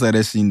ones, they just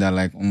started seeing that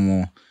like,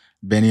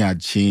 Benny had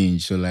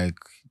changed. So like,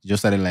 they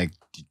just started like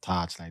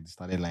detached. Like they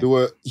started like.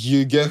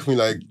 You get me,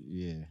 like.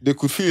 Yeah. They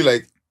could feel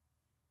like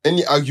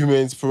any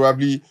arguments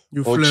probably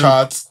on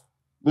chat.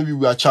 Maybe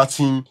we are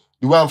chatting.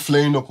 The way I'm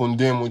flaring up on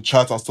them on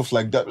chat and stuff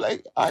like that.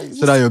 Like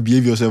so that your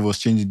behavior yourself was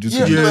changing due to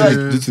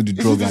the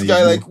drug. This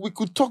guy, like we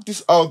could talk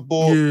this out,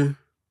 but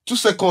 2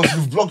 seconds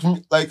you've blocked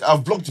me. Like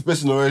I've blocked the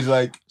person already.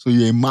 Like so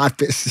you're a mad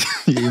person.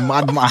 You're a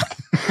madman.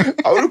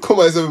 I wouldn't call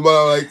myself a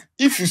madman. Like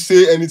if you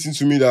say anything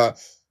to me that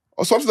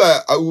or something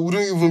that I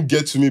wouldn't even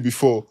get to me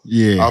before,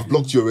 I've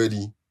blocked you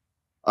already,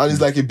 and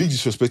it's like a big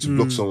disrespect to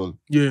block someone.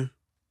 Yeah,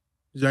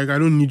 it's like I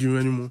don't need you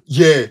anymore.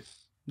 Yeah,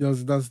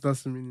 that's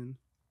the meaning.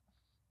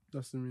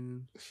 That's the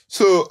meaning.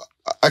 So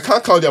I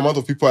can't count the amount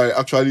of people I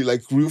actually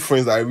like real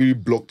friends that I really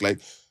blocked.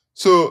 Like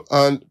so,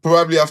 and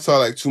probably after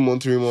like 2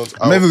 months, 3 months.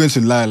 I'm never going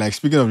to lie. Like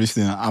speaking of this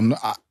thing, I'm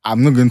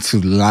not going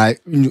to lie.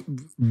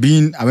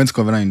 I went to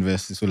Covenant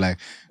University, so like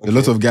a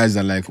lot of guys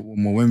that like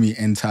when we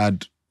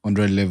entered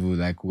 100 level,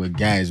 like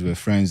we're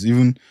friends.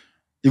 Even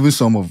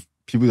some of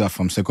people that are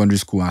from secondary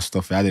school and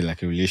stuff, we had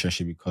like a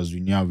relationship because we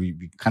knew how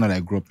we kind of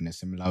like grew up in a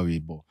similar way,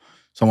 but.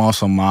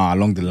 Somehow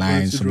along the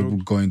line, some people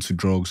go into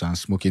drugs and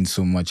smoking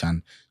so much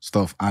and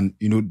stuff. And,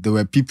 there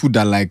were people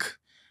that like,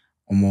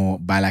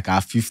 by like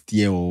our 5th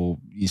year or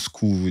in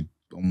school,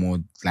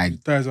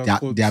 like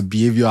their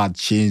behavior had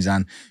changed.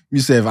 And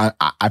myself,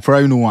 I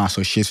probably don't want to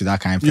associate with that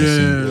kind of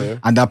person. Yeah.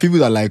 And there are people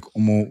that like,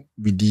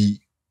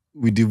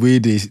 with the way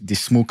they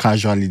smoke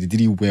casually, they did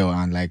it well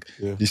and like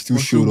they still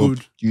showed up.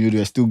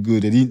 They're still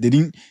good. They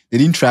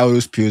didn't try all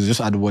those pills,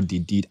 just add what they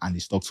did and they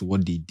stuck to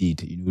what they did.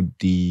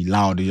 They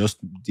loud, they just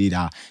did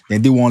that.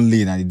 Then they won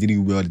late and they did it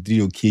well. They did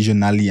it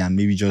occasionally and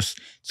maybe just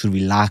to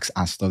relax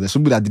and stuff. There's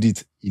some people that did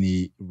it in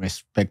a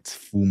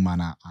respectful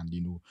manner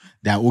and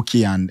they're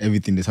okay and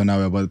everything they turned out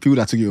well. But the people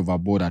that took it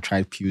overboard, that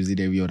tried pills,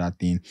 did every other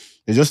thing,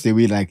 it's just the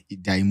way like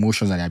their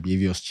emotions and their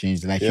behaviors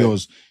changed. Like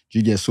yours,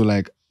 you get so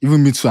like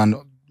even me too and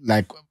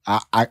like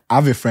I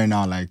have a friend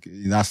now like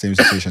in that same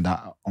situation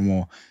that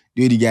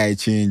the way the guy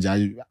changed,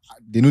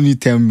 they don't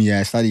need to tell me.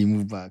 I started to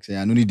move back. Say,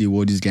 I don't need to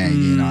word this guy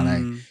again. I'm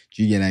like,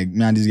 you get like,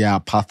 man, this guy, our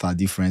path are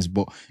different.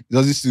 But it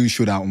doesn't still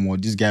show that more.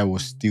 This guy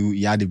was still,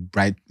 he had a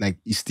bright, like,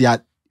 he still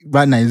had,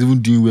 right now, he's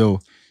even doing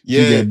well.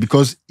 Yeah.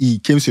 Because he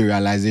came to a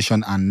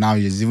realization and now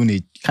he's even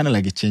a kind of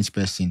like a changed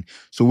person.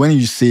 So when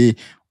you say,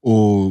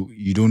 oh,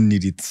 you don't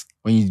need it,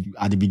 when you,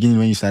 at the beginning,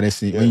 when you started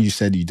saying, when you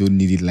said you don't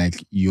need it,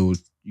 like, you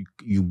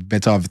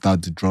better have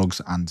without the drugs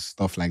and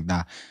stuff like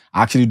that.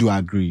 I actually do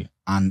agree.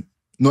 And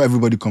not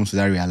everybody comes to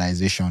that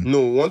realization.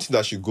 No, one thing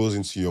that she goes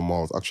into your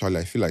mouth, actually,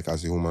 I feel like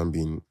as a human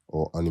being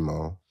or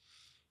animal,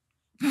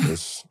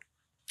 yes.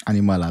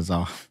 Animal as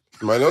well.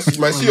 You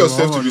might see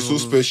yourself to be so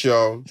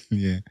special.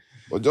 Yeah.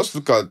 But just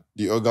look at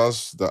the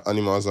organs that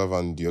animals have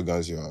and the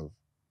organs you have.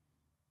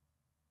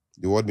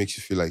 The word makes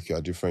you feel like you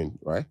are different,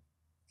 right?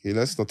 Okay,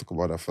 let's not talk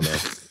about that for now.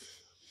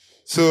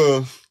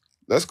 So,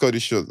 let's cut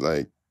this short.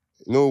 Like,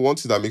 you know, one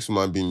thing that makes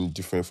human being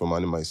different from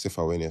animal is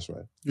self-awareness,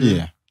 right?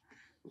 Yeah.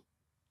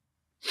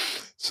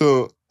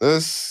 So,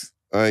 let's,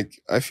 like,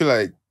 I feel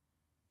like,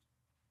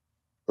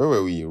 where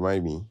were we?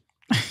 Remind me.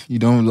 You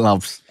don't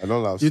laugh. I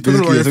don't laugh. You're talking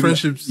about your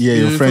friendships. Yeah,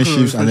 your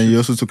friendships. And then you're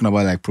also talking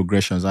about, like,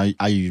 progressions.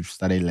 How you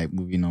started, like,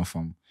 moving on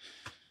from,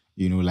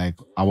 you know, like,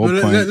 at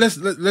what point... Let's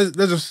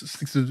just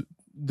stick to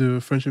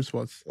the friendship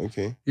spots.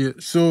 Okay. Yeah.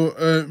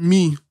 So,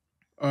 me,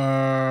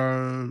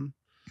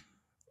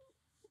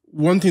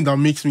 one thing that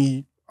makes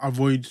me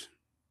avoid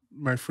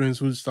my friends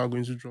who start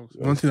going to drugs,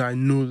 one thing I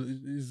know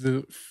is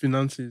the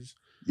finances.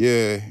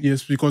 Yeah.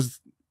 Yes, because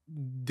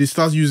they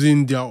start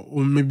using their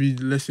own, maybe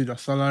let's say their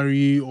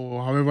salary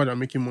or however they're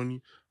making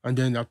money, and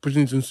then they're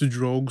putting it into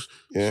drugs.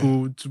 Yeah.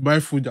 So to buy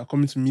food, they're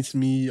coming to meet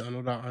me and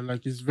all that, and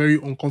like it's very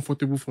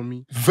uncomfortable for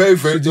me. Very,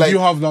 very. So did like, you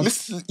have that?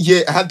 Listen,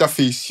 yeah, I had that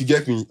face. You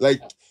get me?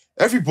 Like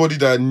everybody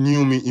that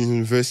knew me in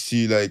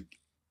university, like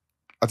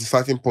at a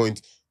certain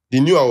point, they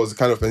knew I was the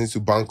kind of person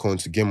to bank on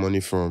to get money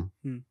from.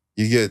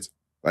 You get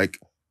like.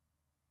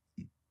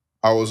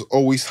 I was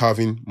always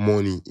having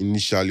money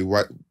initially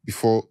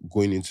before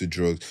going into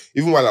drugs.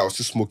 Even while I was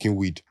still smoking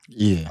weed,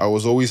 I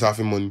was always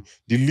having money.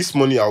 The least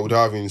money I would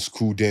have in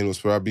school then was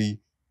probably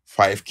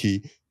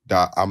 5K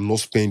that I'm not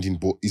spending,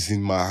 but is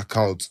in my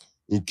account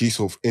in case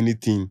of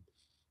anything.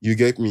 You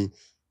get me?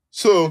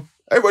 So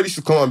everybody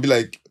should come and be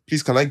like,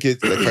 please, can I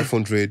get like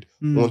 500,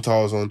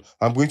 1,000?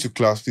 I'm going to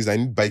class, please. I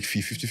need bike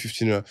fee, 50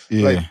 naira.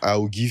 Like, I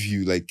will give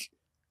you, like,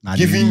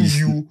 giving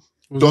you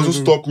doesn't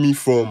stop me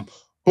from...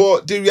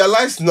 But they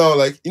realize now,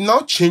 like, it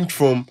now changed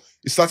from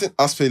a certain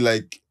aspect,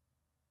 like,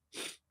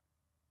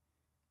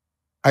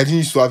 I didn't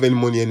used to have any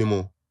money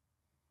anymore.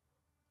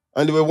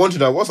 And they were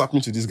wondering, what's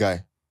happening to this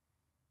guy?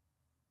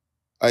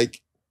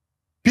 Like,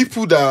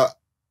 people that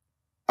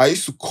I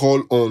used to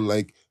call on,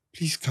 like,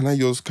 please, can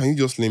you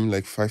just lend me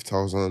like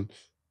 5,000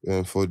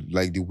 for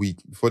like the week,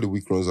 before the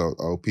week runs out,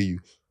 I'll pay you.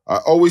 I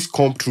always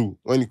come through.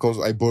 When it comes,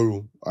 I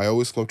borrow. I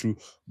always come through.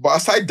 But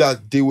aside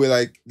that, they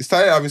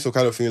started having some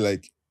kind of thing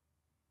like,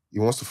 he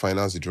wants to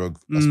finance the drug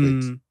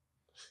aspect.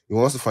 He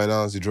wants to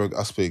finance the drug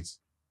aspect.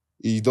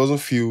 He doesn't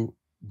feel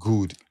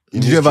good.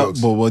 Did you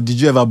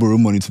ever borrow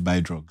money to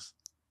buy drugs?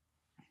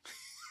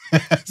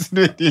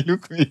 They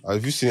look me.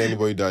 Have you seen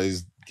anybody that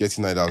is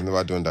getting that has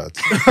never done that?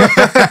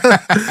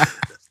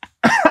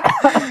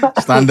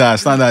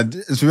 Standard.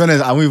 To be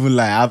honest, I won't even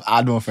lie. I've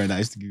had one friend that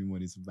used to give me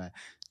money to buy.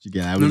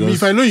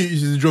 If I know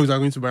it's the drugs I'm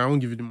going to buy, I won't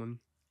give you the money.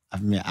 I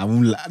mean, I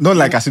won't. Not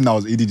like I said I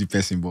was aiding the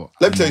person, but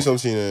let me tell you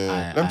something.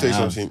 Let me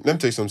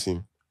tell you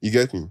something. You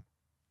get me?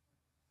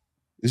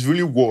 It's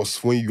really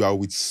worse when you are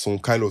with some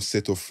kind of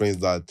set of friends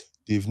that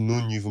they've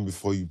known you even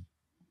before you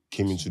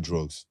came into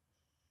drugs.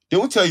 They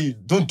won't tell you,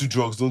 don't do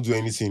drugs, don't do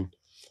anything.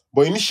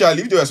 But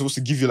initially, if they were supposed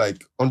to give you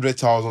like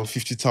 100,000,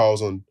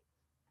 50,000,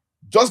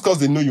 just because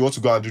they know you want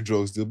to go and do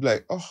drugs, they'll be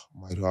like, oh,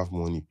 I don't have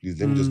money. Please,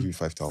 let me just give you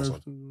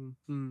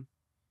 5,000.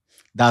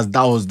 That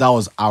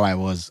was how I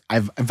was.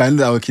 If I knew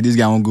that, okay, this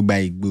guy won't go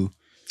buy Igbo,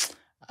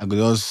 I could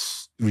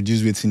just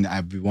reduce waiting.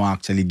 I won't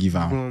actually give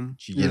him.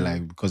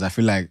 Like, because I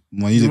feel like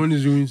money is going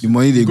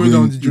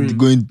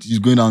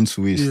down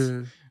to waste.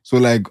 Yeah. So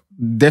like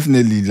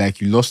definitely like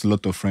you lost a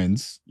lot of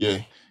friends.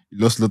 Yeah. You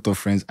lost a lot of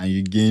friends and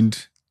you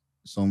gained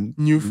some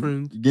new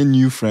friends. You gained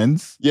new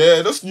friends.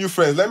 Yeah, those new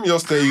friends. Let me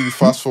just tell you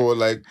fast forward.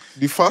 Like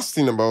the first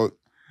thing about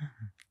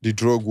the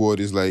drug world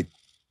is like,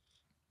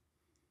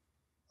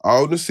 I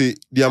wouldn't say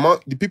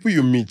the people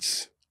you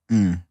meet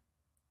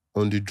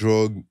on the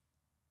drug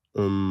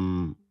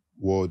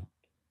world,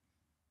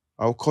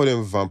 I'll call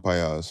them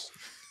vampires.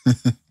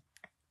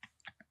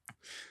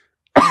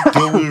 They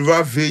will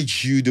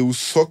ravage you, they will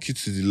suck you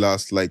to the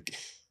last. Like,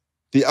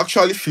 they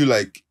actually feel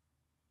like,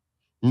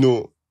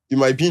 you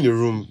might be in a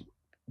room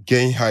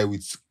getting high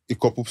with a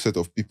couple set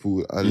of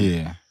people,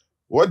 and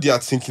what they are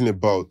thinking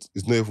about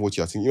is not even what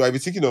you are thinking. You might be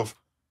thinking of,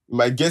 you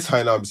might get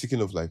high now and be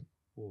thinking of like,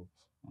 oh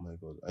my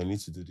God, I need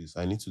to do this.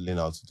 I need to learn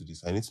how to do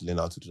this. I need to learn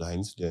how to do that. I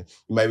need to learn.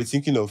 You might be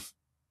thinking of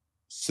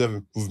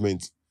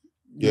self-improvement.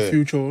 The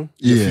future.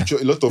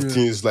 A lot of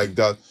things like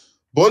that.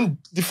 But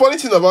the funny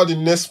thing about the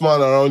next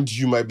man around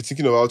you might be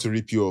thinking of how to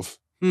rip you off.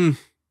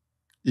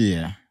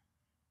 Yeah.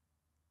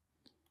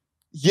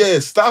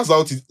 Yes, that's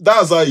how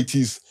it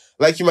is.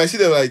 Like you might see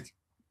them like,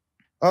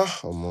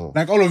 Omo.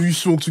 Like all of you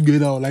smoke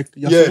together, like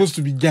you're supposed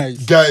to be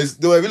guys. Guys,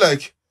 they might be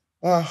like,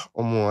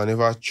 Omo, I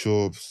never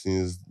chop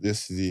since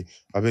yesterday.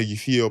 I beg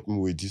if you help me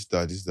with this,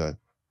 that.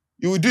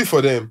 You will do it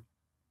for them.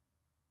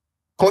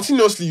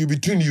 Continuously, you'll be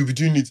doing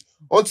it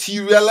until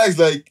you realize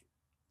like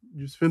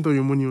you spent all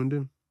your money on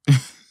them.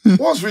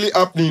 What's really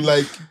happening?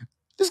 Like,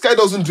 this guy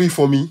doesn't do it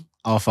for me.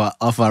 Alpha,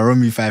 run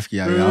me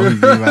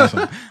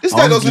 5K. This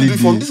guy doesn't do it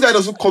for me. This guy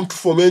doesn't come to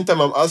for me anytime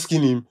I'm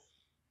asking him.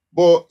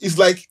 But it's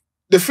like,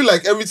 they feel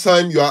like every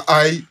time you are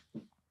high,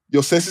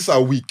 your senses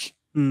are weak.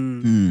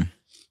 So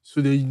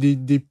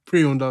they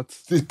prey on that.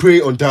 They prey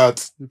on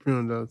that.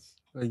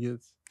 I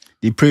guess.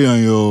 They prey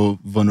on your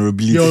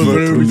vulnerability.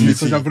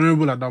 Because you're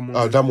vulnerable at that moment.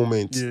 At that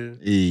moment. Yeah.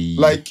 Hey.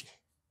 Like,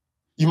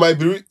 you might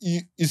be,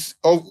 it's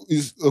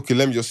okay,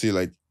 let me just say,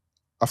 like,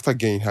 after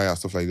getting high and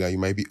stuff like that, you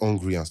might be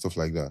hungry and stuff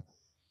like that.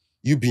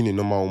 You being a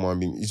normal woman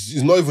being,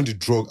 it's not even the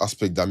drug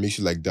aspect that makes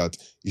you like that.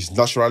 It's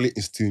naturally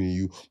instilled in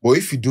you. But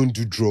if you don't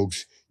do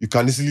drugs, you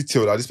can easily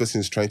tell that this person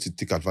is trying to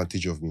take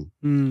advantage of me.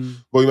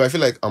 But you might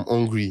feel like, I'm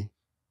hungry.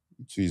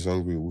 Too is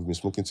hungry. We've been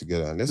smoking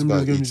together. Let's go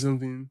and eat.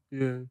 Something.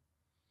 Yeah.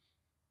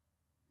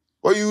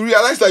 But you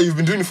realize that you've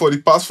been doing it for the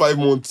past 5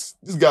 months.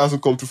 This guy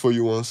hasn't come through for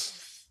you once.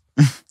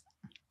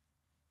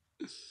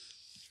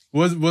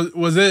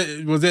 Was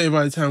there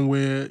ever a time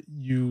where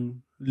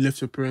you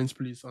left your parents'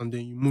 place and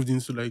then you moved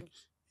into like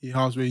a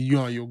house where you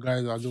and your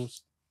guys are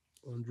just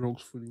on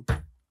drugs fully?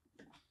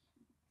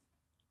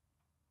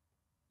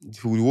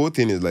 The whole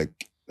thing is like,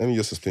 let me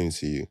just explain it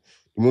to you.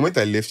 The moment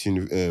I left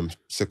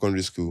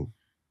secondary school,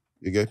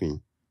 you get me?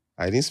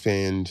 I didn't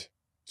spend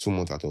 2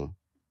 months at home.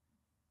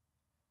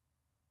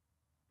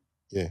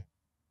 Yeah.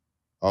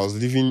 I was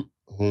leaving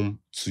home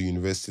to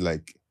university,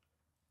 like,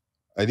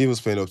 I didn't even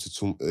spend up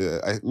to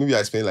maybe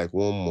I spent like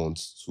 1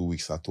 month, 2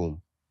 weeks at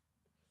home.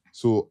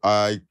 So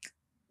I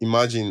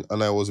imagine,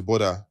 and I was a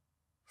border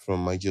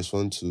from my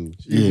GS1 to...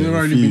 You've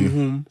never really been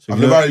home. I've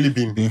never really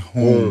been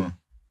home.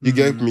 You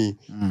get me?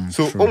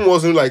 So home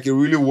wasn't like a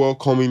really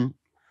welcoming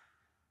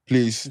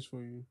place.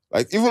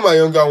 Like even my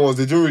younger ones,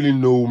 they don't really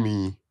know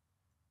me.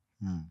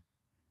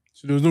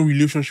 So there was no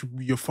relationship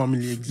with your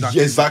family exactly.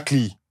 Yeah,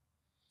 exactly.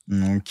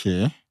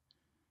 Okay.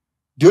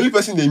 The only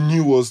person they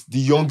knew was the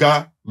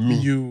younger me.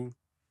 You.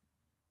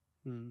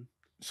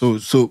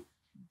 So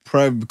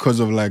probably because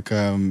of like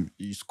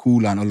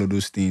school and all of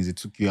those things, it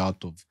took you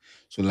out of.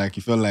 So like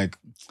you felt like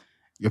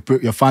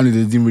your family,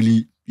 they didn't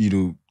really,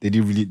 they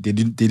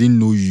didn't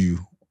know you,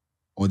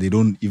 or they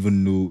don't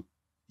even know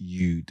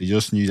you. They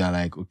just knew that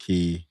like,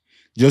 okay,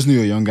 just knew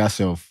your younger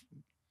self,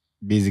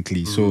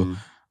 basically. So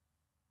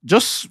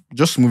just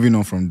moving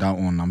on from that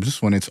one, I'm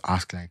just wanted to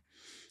ask, like,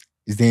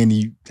 is there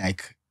any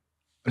like,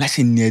 let's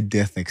say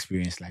near-death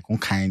experience, like one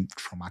kind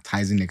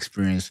traumatizing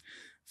experience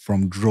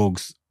from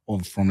drugs or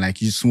from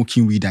like you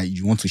smoking weed that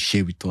you want to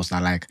share with us?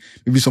 That like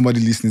maybe somebody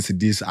listening to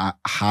this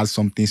has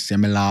something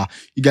similar.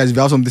 You guys, if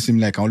you have something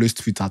similar, can always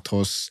tweet at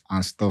us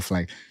and stuff,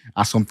 like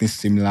has something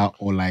similar,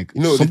 or like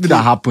something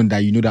that happened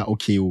that that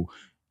okay,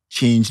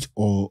 changed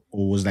or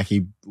was like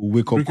a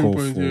wake-up call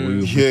for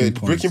you. Yeah, the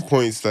breaking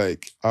points,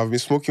 like I've been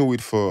smoking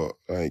weed for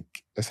like,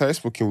 I started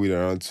smoking weed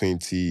around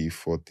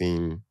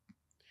 2014.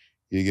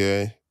 You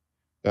get,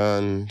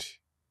 and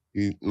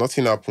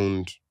nothing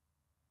happened.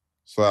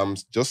 So I'm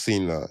just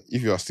saying that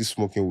if you are still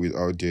smoking weed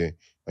out there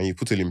and you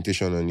put a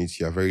limitation on it,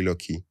 you are very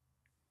lucky.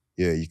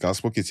 Yeah, you can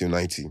smoke it till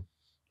 90.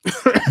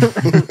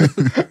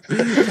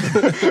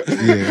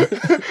 Yeah.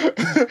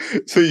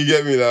 So you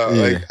get me now.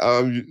 Yeah. Like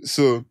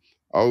so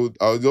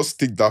I'll just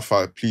take that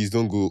far. Please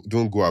don't go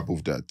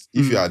above that.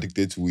 If you're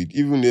addicted to weed,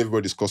 even if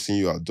everybody's cussing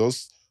you out,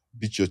 just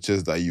beat your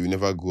chest that you will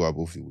never go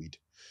above the weed.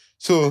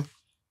 So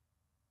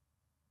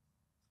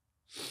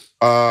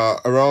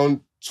around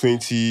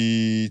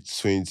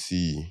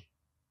 2020,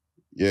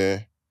 yeah,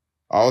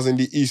 I was in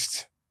the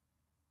East.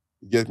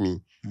 You get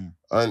me?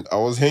 And I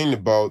was hearing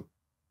about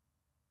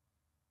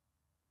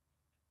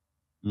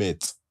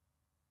Meth.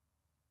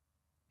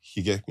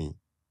 You get me?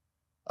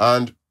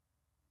 And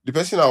the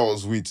person I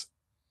was with,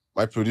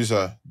 my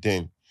producer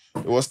then,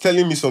 he was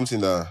telling me something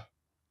that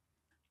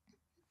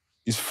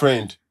his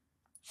friend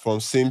from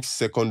same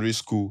secondary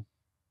school,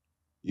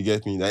 you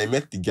get me, that he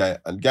met the guy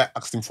and the guy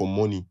asked him for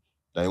money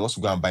that he wants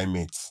to go and buy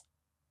Meth.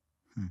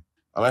 And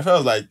my friend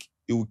was like,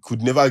 he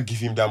could never give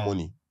him that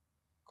money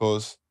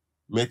because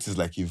Meth is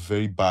like a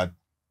very bad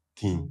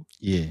thing.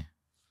 Yeah.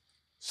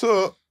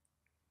 So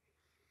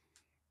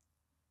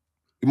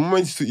the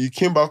moment he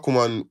came back home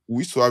and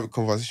we used to have a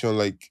conversation,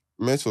 like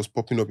Meth was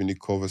popping up in the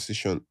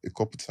conversation a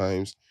couple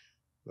times.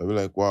 I'd be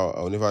like, wow,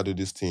 I'll never do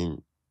this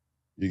thing.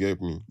 You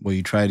get me? But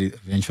you tried it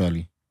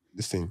eventually.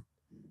 This thing.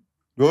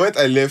 The moment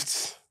I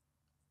left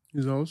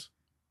his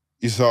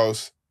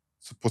house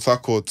to Port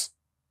Harcourt,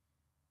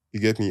 you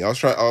get me? I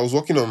was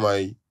working on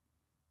my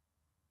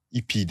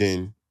EP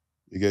then.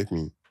 You get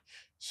me?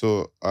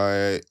 So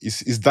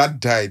his dad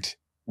died.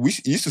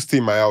 He used to stay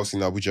in my house in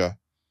Abuja.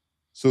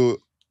 So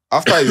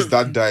after his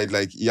dad died,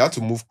 like he had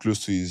to move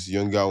close to his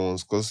younger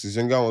ones because his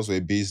younger ones were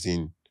based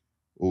in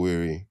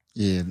Owerri.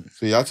 Yeah.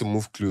 So he had to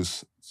move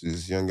close to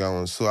his younger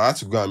one. So I had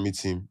to go and meet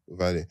him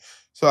over there.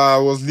 So I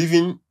was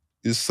leaving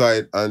his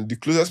side, and the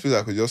closest place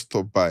I could just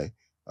stop by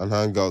and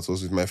hang out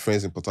was with my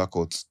friends in Port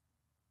Harcourt.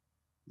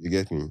 You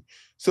get me?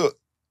 So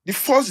the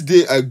first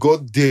day I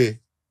got there,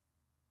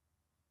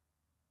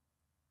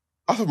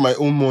 out of my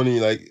own money,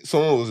 like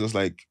someone was just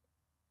like,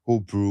 "Oh,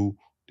 bro,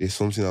 there's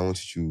something I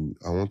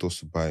want us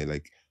to buy."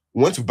 Like,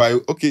 we went to buy.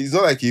 Okay, it's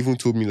not like he even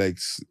told me like,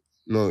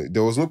 no,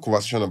 there was no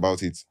conversation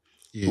about it.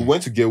 Yeah. We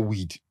went to get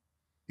weed.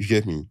 You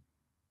get me?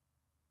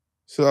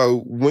 So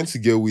I went to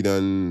get weed,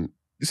 and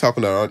this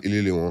happened around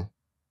Ilelewan.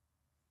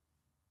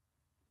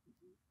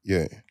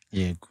 Yeah.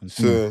 Yeah. Continue.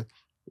 So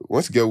we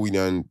went to get weed,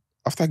 and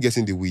after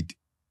getting the weed,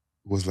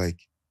 it was like,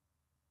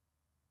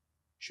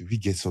 should we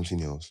get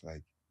something else?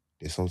 Like,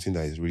 there's something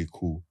that is really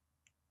cool.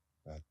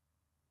 Like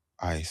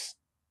ice.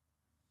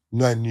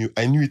 No, I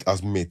knew it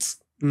as Meth,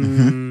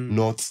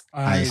 not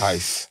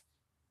ice.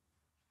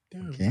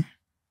 Damn. Okay.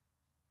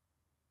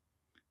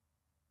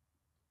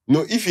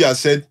 No, if he had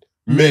said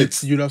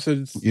Meth, You'd have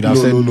said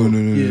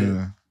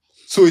No.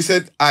 so he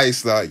said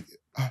ice, like,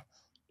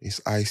 it's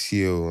ice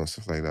here and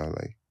stuff like that.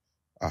 Like,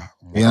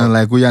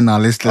 like we are now.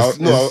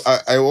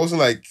 I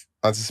wasn't like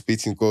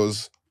anticipating,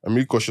 because I'm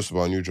really cautious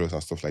about new drugs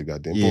and stuff like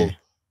that. Then, Yeah. but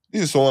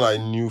this is someone I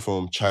knew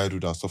from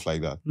childhood and stuff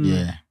like that.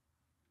 Yeah.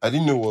 I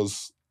didn't know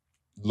was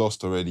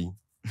lost already.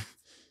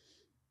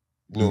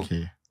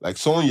 Okay. Like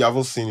someone you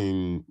haven't seen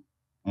in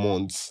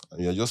months,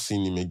 and you're just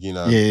seeing him again.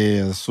 And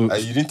Yeah. So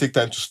you didn't take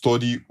time to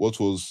study what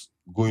was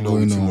going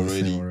on with him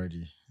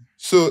already.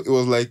 So it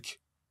was like,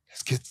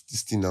 let's get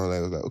this thing now. Like,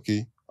 I was like,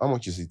 okay, how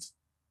much is it?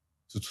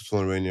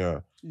 200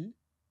 naira.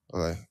 I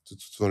was like,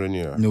 200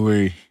 naira. No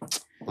worry.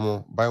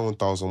 Buy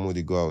 1,000 more,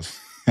 they go out.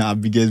 Our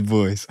biggest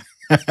boys.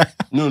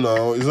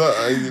 No,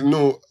 it's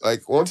not.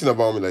 Like one thing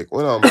about me, like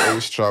when I'm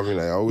always traveling,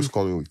 like, I always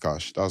come in with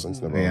cash. That's one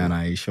thing about me. Yeah,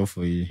 nah, it's sure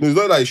for you. No, it's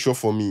not that it's sure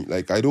for me.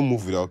 Like, I don't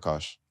move without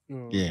cash.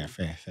 Yeah,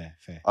 fair.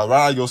 I'd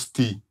rather just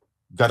stay,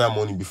 gather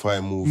money before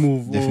I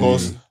move.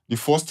 Because the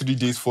first 3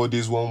 days, 4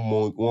 days, 1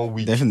 month, 1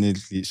 week,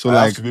 definitely. So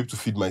I have to be able to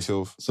feed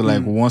myself. So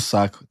like one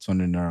sack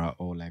 200 naira,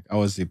 or like I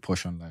was the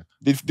portion like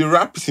they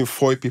wrap it in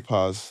foil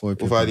papers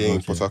over there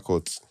in Port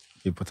Harcourt.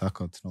 Yeah, Port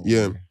Harcourt. No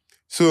yeah. worry.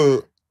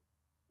 So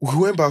we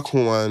went back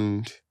home,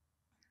 and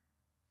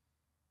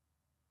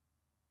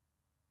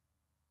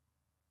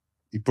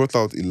he brought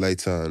out a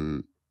lighter,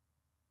 and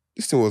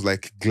this thing was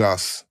like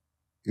glass.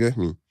 You get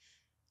me?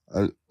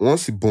 And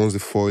once it burns the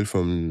foil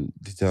from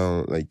the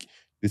down, like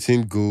the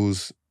thing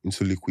goes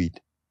into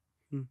liquid.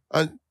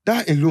 And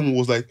that alone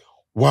was like,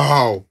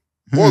 wow,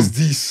 what's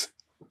this?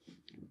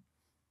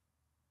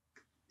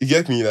 You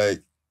get me?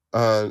 Like,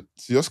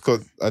 just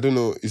cause I don't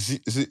know, is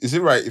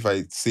it right if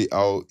I say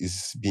how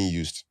it's being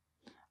used?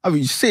 I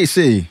mean,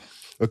 say.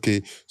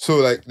 Okay, so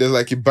like there's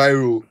like a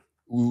biro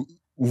who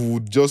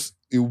would just,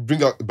 it will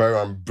bring out the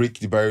biro and break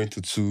the biro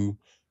into two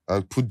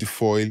and put the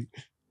foil,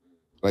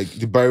 like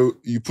the biro,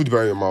 you put the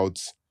biro in your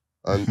mouth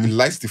and it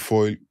lights the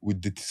foil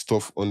with the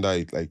stuff under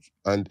it, like,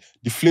 and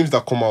the flames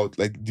that come out,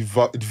 like the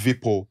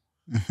vapor,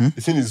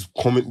 the thing is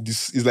coming,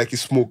 this is like a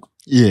smoke,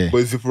 but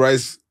it's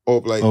vaporized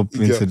up, like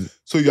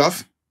so you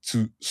have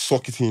to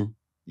suck it in.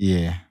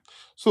 Yeah.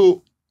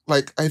 So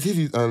like I did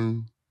it,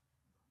 and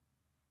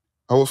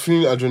I was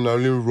feeling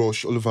adrenaline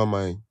rush all over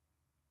my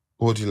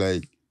body,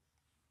 like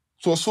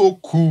it was so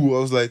cool.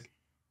 I was like,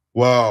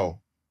 wow,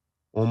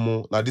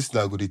 now this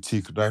thing I'm gonna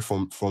take right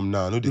from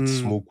now. I know they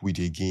smoke weed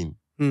again.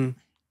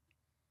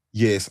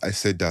 Yes, I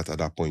said that at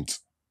that point.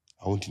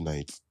 I won't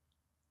deny it.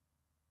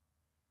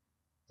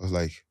 I was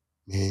like,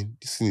 man,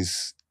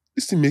 this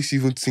thing makes you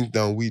even think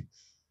down weed.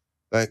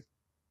 Like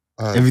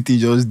everything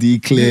just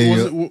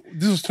declare.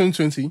 This was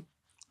 2020?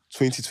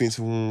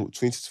 2021,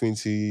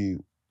 2020,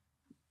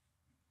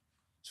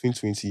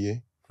 yeah.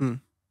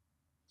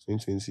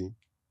 2020.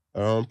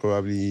 Around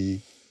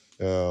probably,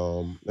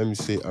 let me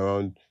say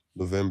around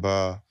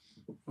November.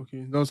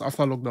 Okay, that was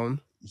after lockdown?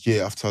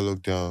 Yeah, after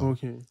lockdown.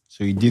 Okay.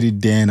 So you did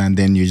it then, and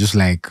then you're just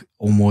like,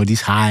 oh, more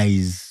this high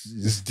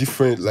is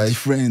different. Like,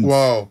 different.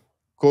 Wow.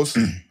 Because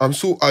I'm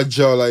so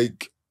agile,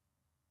 like,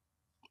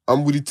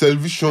 I'm with the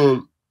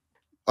television,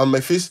 and my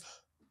face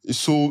is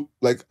so,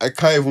 like, I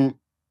can't even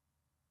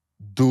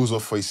doze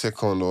off for a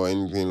second or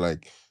anything,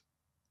 like,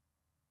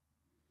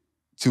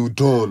 till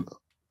dawn,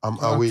 I'm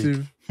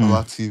awake, I'm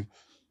active.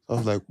 I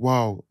was like,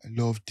 wow, I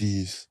love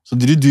this. So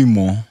did you do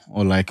more?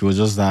 Or like, it was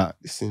just that?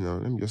 Listen now,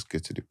 let me just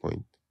get to the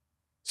point.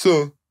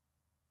 So,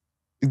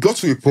 it got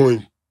to a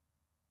point,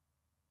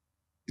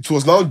 it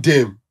was now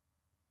them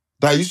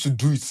that I used to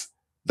do it,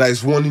 that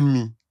is warning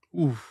me.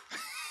 Oof.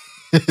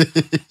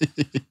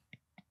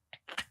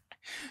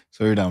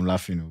 Sorry that I'm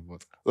laughing,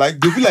 but like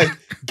they'll be like,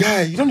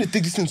 guy, you don't need to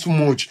take this thing too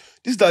much.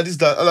 This,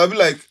 that. And I'll be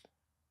like,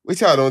 wait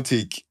till I don't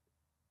take.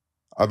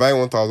 I buy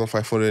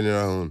 1,500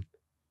 naira on.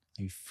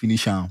 You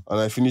finish them.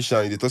 And I finish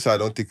them. They thought I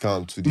don't take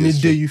them to the in a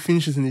day, you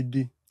finish it in a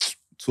day.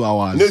 2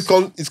 hours. You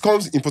know, it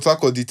comes in Port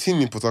Harcourt. The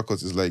thing in Port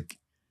Harcourt is like,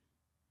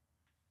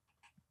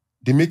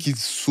 they make it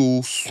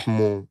so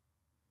small.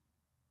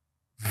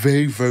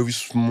 Very, very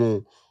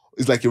small.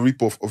 it's like a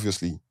rip-off,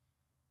 obviously.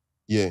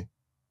 Yeah.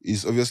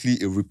 It's obviously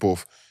a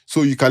rip-off.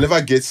 So you can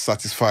never get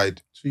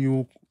satisfied. So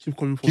you keep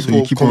coming for So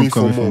you keep on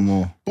coming for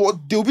more.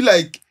 But they'll be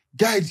like,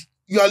 guys,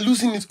 you are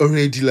losing it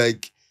already.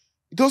 Like,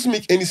 it doesn't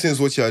make any sense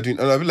what you are doing.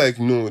 And I'll be like,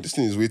 no, this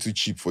thing is way too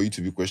cheap for you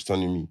to be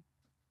questioning me.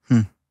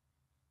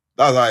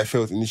 That's how I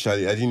felt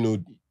initially. I didn't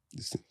know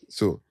this thing.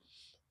 So,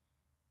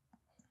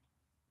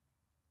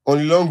 on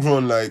the long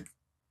run, like,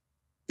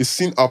 a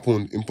scene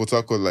happened in Port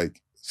Harcourt,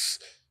 like,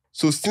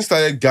 so things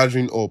started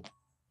gathering up.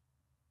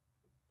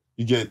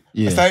 You get?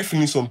 Yeah. I started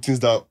feeling some things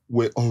that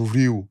were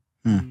unreal.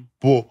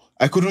 But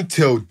I couldn't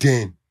tell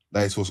then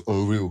that it was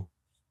unreal.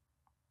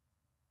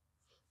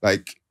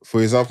 Like,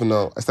 for example,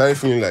 now, I started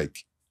feeling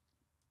like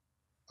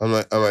I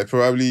might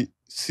probably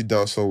sit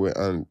down somewhere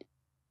and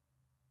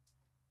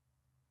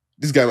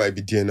this guy might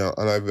be there now,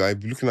 and I'll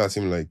be looking at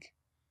him like,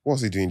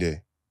 what's he doing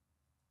there?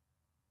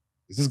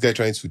 Is this guy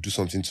trying to do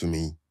something to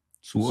me?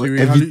 So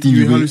everything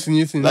you're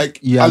hallucinating. Like,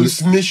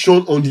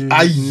 hallucination on the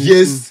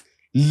highest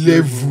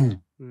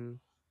level.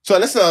 So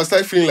unless I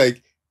start feeling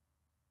like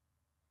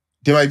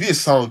there might be a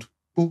sound,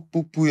 poo,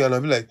 poo, poo, and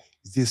I'll be like,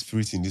 is there a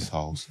spirit in this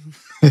house?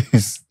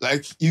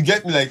 Like, you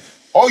get me?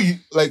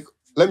 Like,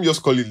 let me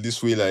just call it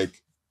this way,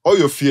 like, all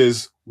your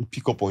fears will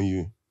pick up on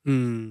you.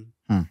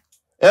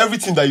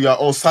 Everything that you are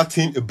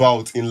uncertain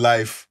about in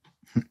life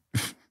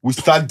will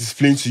start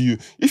displaying to you.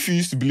 If you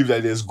used to believe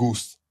that there's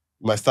ghosts,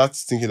 you might start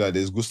thinking that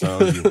there's ghosts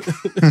around you.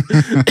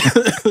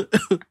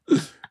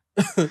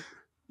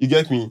 You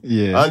get me?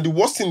 Yeah. And the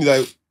worst thing is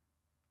that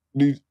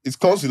it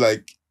comes with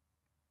like,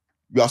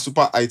 you are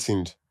super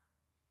heightened.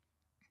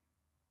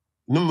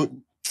 No.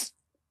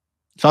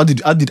 So how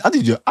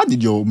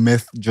did your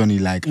meth journey,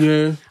 like,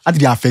 how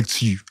did it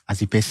affect you as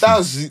a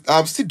person?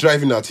 I'm still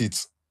driving at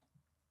it.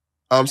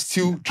 I'm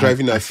still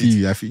driving at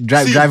it. I feel.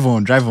 Drive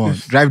on. Drive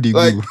the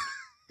like, go.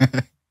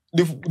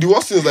 the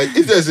worst thing is like,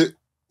 if there's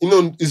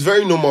it's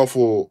very normal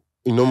for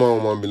a normal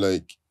human being.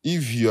 Like,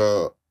 if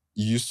you're a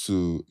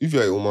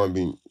human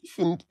being,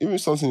 even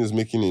something is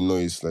making a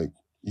noise, like,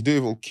 you don't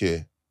even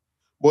care.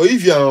 But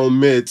if you are on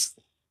meth,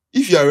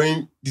 if you are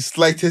in the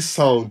slightest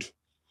sound,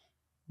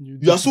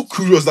 you are so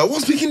curious that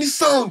what's making this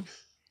sound?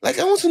 Like,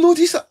 I want to know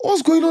this,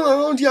 what's going on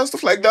around here and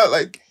stuff like that.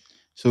 Like,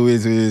 so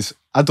it is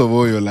out of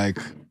all your like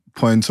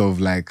points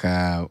of like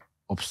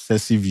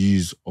obsessive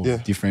use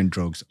of different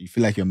drugs, you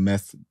feel like your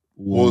meth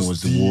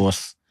was the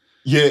worst?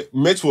 Yeah,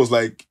 meth was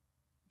like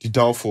the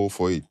downfall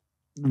for it.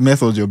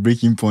 Meth was your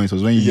breaking point.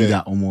 Was when you knew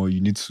that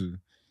you need to.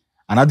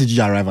 And how did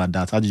you arrive at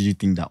that? How did you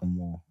think that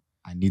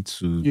I need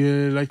to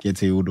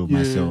get a hold of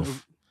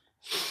myself?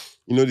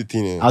 You know the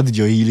thing. How did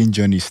your healing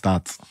journey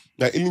start?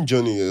 My healing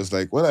journey is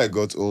like, when I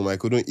got home, I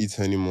couldn't eat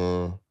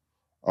anymore.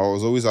 I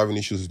was always having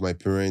issues with my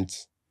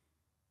parents.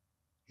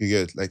 You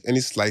get, like,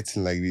 any slight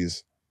thing like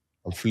this,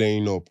 I'm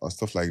flaring up and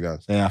stuff like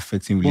that. They're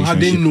affecting relationship.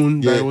 But had they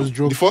known that it was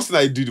drugs? The first thing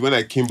I did when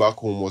I came back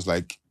home was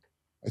like,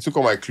 I took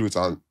all my clothes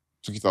and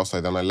took it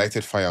outside and I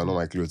lighted fire on all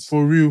my clothes.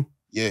 For real?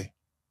 Yeah.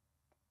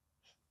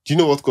 Do you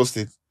know what caused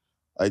it?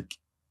 Like,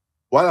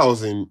 while I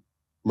was in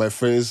my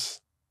friend's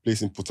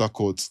place in Port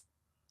Harcourt,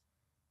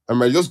 I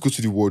might just go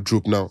to the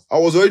wardrobe now. I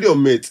was already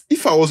on meth.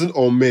 If I wasn't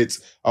on meth,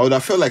 I would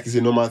have felt like it's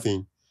a normal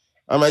thing.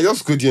 I might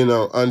just go there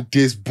now and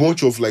there's a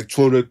bunch of like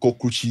 200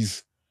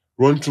 cockroaches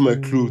running through my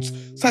clothes.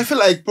 So I feel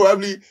like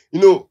probably,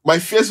 my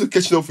fears were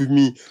catching up with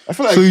me. I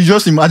feel like... So you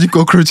just imagine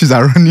cockroaches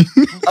are running?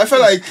 I feel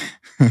like...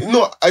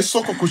 No, I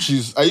saw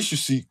cockroaches. I used to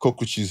see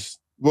cockroaches.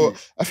 But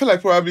I feel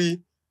like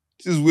probably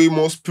this is way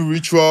more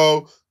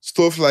spiritual,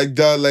 stuff like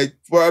that. Like,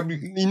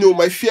 probably,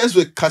 my fears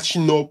were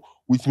catching up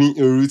with me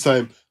in real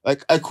time.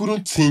 Like, I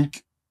couldn't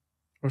think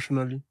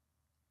rationally.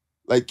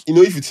 Like,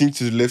 if you think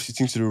to the left, you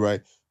think to the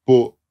right.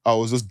 But I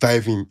was just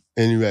diving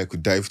anywhere I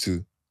could dive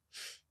to.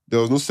 There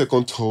was no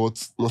second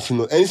thought,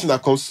 nothing. Anything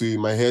that comes to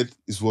my head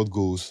is what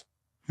goes.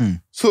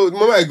 So the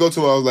moment I got to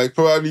him, I was like,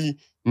 probably,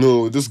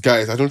 no, those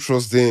guys, I don't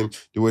trust them.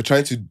 They were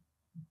trying to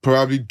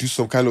probably do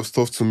some kind of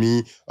stuff to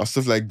me or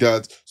stuff like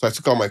that. So I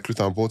took out my clothes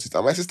and bought it.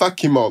 And my sister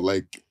came out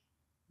like,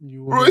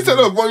 bro, instead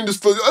of buying this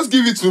clothes, just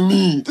give it to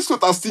me. This is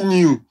what I still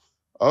knew.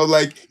 I was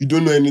like, you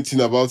don't know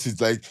anything about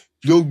it. Like,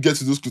 you don't get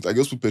to those clothes. I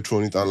just put petrol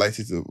on it and light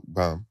it.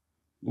 Bam.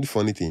 The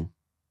funny thing.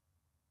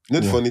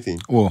 The funny thing.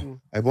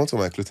 I bought all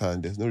my clothes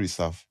and there's no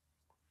reserve.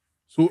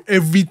 So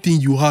everything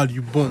you had,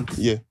 you burnt?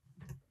 Yeah.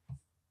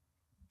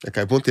 Like,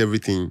 I burnt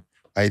everything.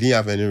 I didn't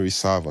have any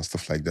reserve and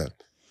stuff like that.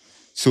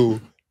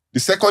 So the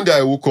second day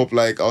I woke up,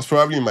 like, I was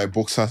probably in my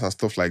boxers and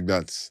stuff like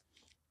that.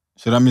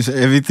 So that means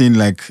everything,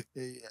 like,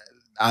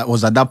 I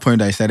was at that point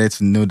that I started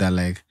to know that,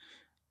 like,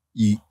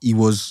 it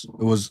was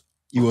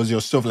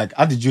yourself. Like,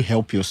 how did you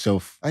help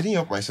yourself? I didn't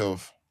help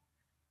myself.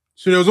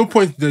 So there was no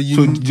point that you...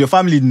 So did your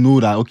family know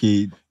that,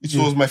 okay... It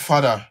was my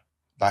father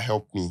that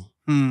helped me.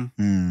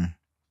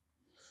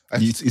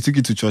 He took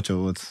you to church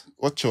or what?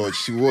 What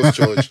church? It was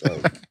church.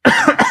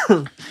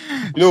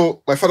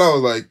 My father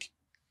was like,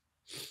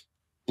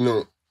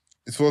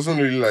 it wasn't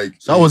really like...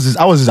 So how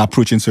was his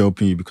approach into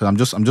helping you? Because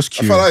I'm just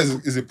curious. My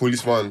father is a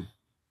policeman.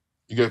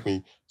 You get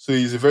me? So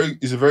he's a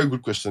very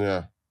good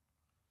questionnaire.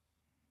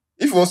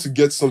 if he wants to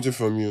get something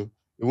from you,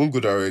 it won't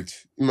go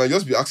direct. He might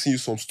just be asking you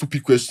some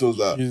stupid questions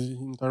that He's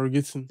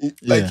interrogating.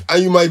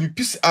 and you might be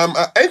pissed.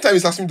 Anytime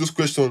he's asking me those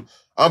questions,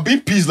 I'm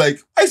being pissed. Like,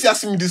 why is he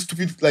asking me this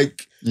stupid?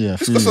 Like, these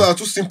questions are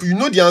too simple. You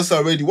know the answer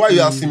already. Why are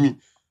you asking me?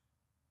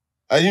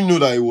 I didn't know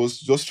that he was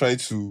just trying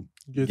to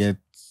get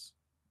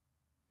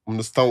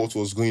understand what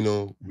was going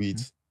on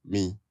with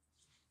me.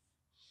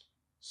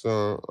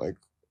 So, like,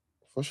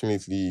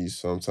 fortunately,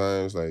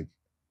 sometimes like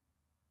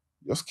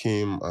just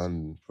came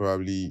and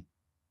probably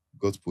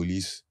got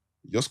police.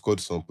 He just called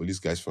some police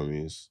guys from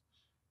his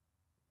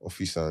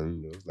office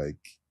and was like,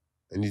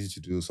 I need you to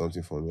do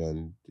something for me.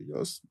 And they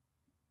just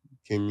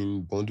came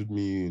in, bundled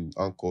me in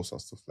handcuffs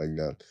and stuff like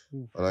that.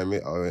 And I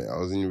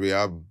was in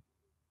rehab.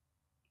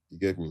 You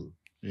get me?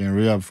 in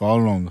rehab for how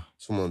long?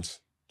 2 months.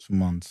 2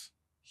 months.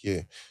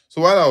 Yeah.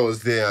 So while I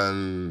was there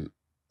and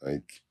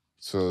like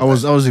How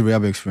was the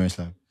rehab experience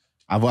like?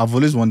 I've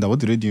always wondered, what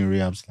do they do in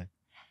rehabs like?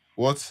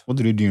 What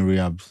do they do in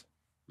rehabs?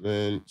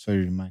 Man,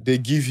 sorry, remind. They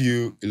give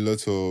you a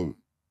lot of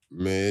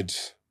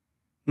meds.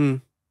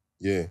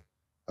 Yeah.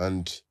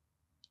 And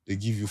they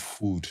give you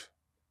food.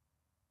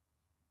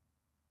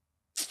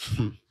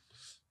 My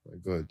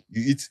God.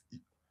 You eat.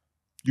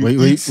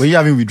 Were you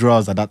having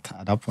withdrawals at that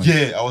point?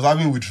 Yeah, I was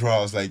having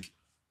withdrawals. Like,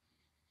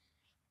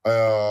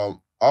 how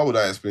would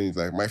I explain it?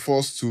 Like, my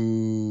first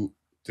 2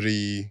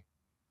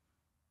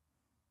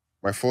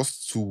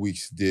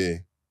 weeks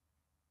there,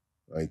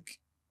 like,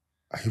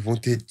 I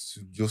wanted to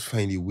just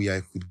find a way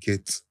I could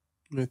get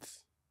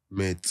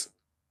Meth.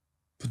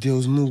 But there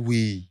was no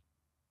way.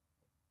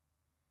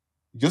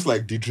 Just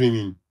like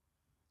daydreaming.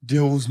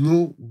 There was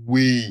no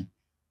way.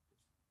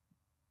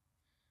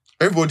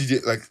 Everybody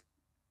did, like,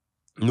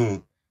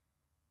 no.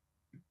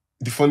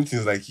 The funny thing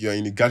is, like, you're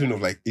in a garden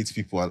of like 8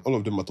 people and all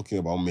of them are talking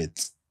about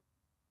Meth.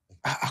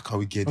 How can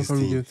we get this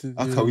thing?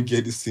 How can we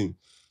get this thing?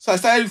 So I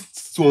started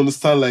to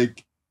understand,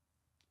 like,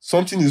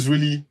 something is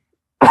really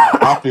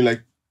happening.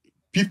 Like,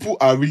 people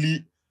are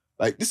really,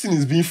 like, this thing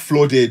is being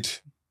flooded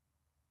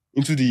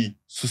into the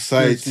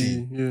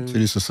society. To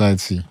the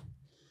society.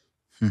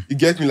 You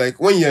get me? Like,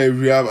 when you're in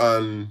rehab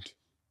and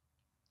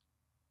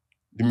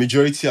the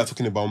majority are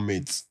talking about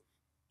Meth.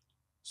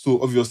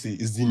 So, obviously,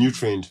 it's the new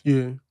trend.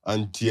 Yeah.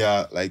 And they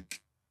are,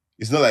 like,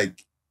 it's not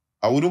like,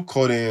 I wouldn't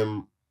call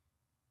them,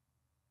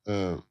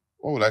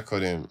 what would I call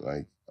them?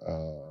 Like,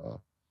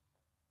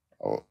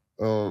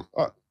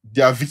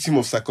 they are victim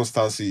of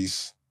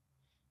circumstances.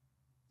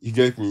 You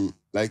get me?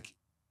 Like,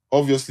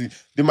 obviously,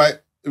 you might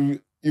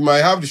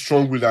have the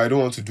strong will that I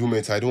don't want to do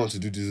Meth, I don't want to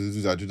do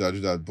this, do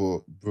that.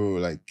 But, bro,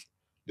 like,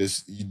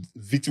 there's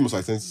victim of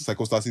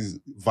circumstances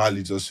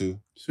valid also.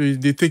 So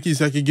they take it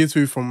like a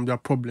gateway from their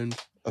problems.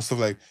 And stuff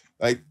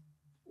like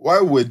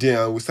while we were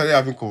there and we started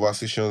having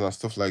conversations and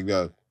stuff like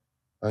that,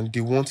 and they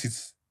want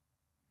it,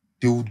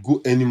 they would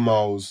go any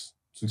miles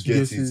to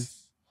get it.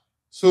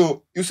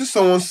 So you see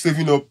someone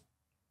saving up,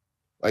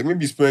 like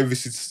maybe his parent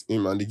visits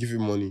him and they give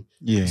him money.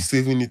 Yeah. He's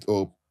saving it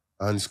up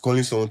and he's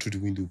calling someone through the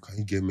window, can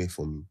you get Meth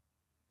for me?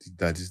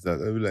 This,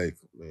 that. I'll be like,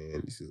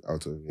 man, this is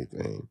out of it,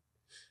 man.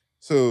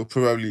 So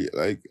probably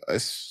like I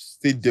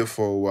stayed there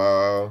for a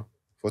while,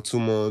 for 2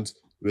 months.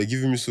 They were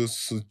giving me so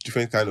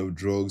different kind of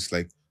drugs,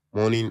 like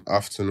morning,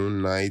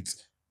 afternoon, night.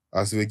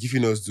 As they were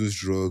giving us those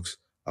drugs,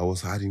 I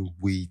was adding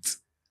weight.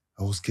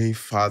 I was getting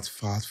fat.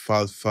 I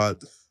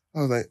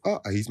was like, oh,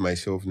 I hate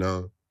myself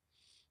now.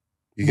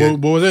 But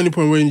was there any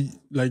point when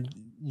like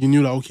you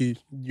knew like, okay,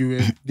 you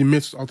were the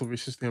Meth out of your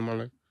system and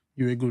like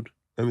you were good?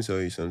 Let me tell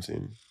you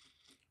something.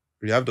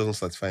 Rehab doesn't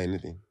satisfy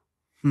anything.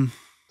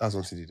 That's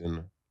one thing you don't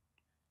know.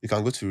 You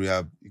can go to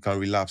rehab, you can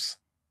relapse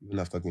even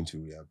after going to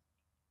rehab.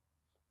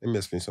 Let me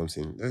explain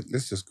something.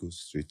 Let's just go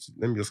straight.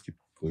 Let me just keep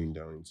going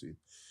down into it.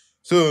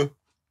 So,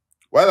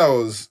 while I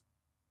was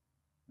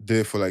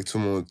there for like 2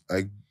 months,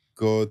 I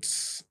got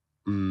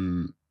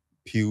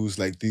pills.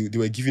 Like they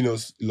were giving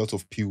us a lot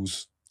of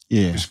pills.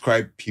 Yeah.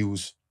 Prescribed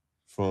pills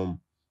from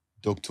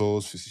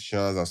doctors,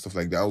 physicians, and stuff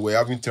like that. And we're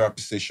having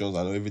therapy sessions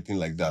and everything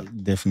like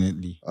that.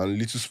 Definitely. And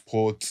little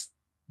sports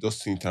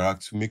just to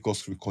interact, to make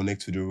us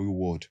reconnect to the real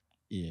world.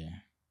 Yeah.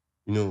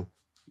 You know,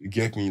 you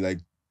get me? Like,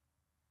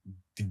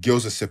 the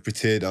girls are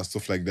separated and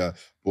stuff like that.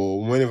 But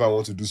whenever I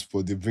want to do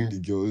sport, they bring the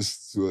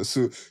girls to us.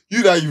 So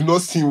you that you've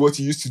not seen what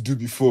you used to do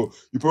before,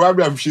 you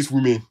probably appreciate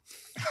women.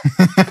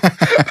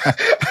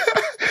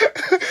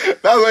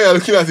 That's why you're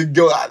looking at a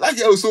girl. That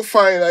girl was so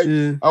fine. Like,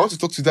 I want to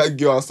talk to that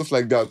girl and stuff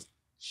like that.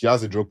 She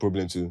has a drug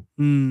problem too.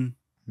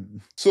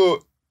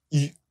 So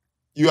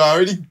you are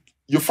already,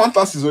 your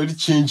fantasy is already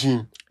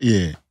changing.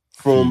 Yeah.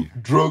 From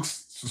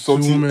drugs to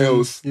something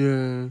else.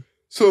 Yeah.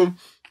 So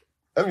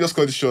let me just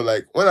cut it short.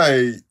 Like, when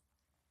I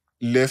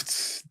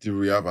left the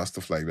rehab and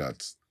stuff like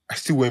that, I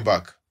still went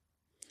back.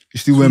 You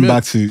still went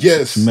back to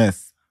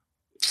Meth?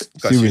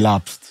 Still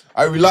relapsed?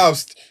 I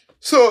relapsed.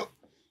 So,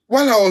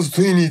 while I was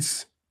doing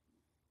it,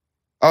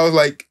 I was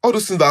like, all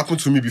those things that happened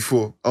to me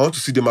before, I want to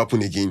see them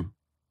happen again.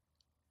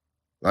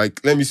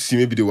 Like, let me see,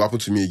 maybe they will happen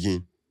to me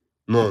again.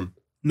 None.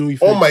 No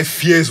effect. All my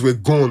fears were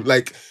gone.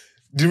 Like,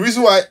 the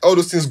reason why all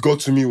those things got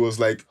to me was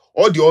like,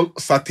 all the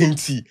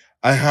uncertainty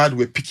I had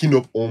were picking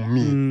up on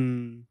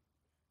me.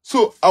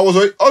 So I was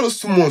already, all those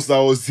 2 months that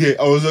I was here,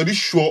 I was already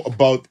sure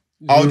about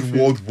how the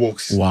world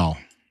works. Wow.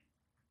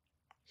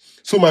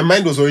 So my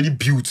mind was already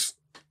built.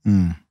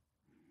 But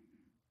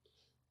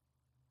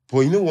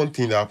you know one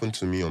thing that happened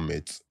to me on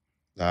Meth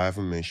that I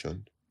haven't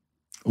mentioned?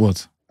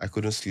 What? I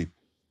couldn't sleep.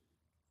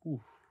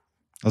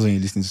 That's when you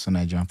listen to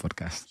SoNigerian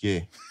podcast.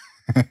 Yeah.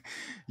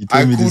 You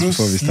told me this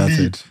before we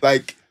started.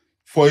 Like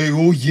for a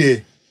whole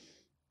year.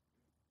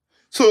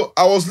 So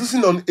I was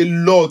listening on a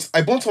lot.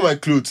 I burnt all my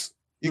clothes.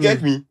 You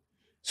get me?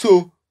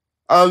 So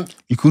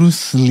you couldn't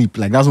sleep.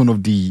 Like that's one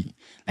of the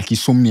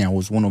insomnia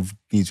was one of the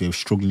things we were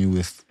struggling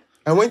with.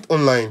 I went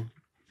online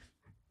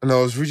and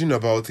I was reading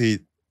about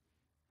it,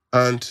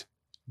 and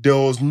there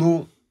was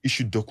no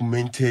issue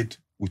documented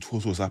with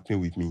what was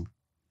happening with me.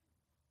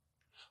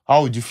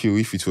 How would you feel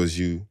if it was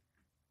you?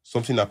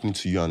 Something happening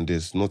to you and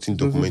there's nothing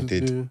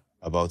documented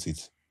about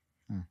it.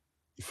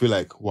 You feel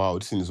like, wow,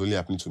 this thing is only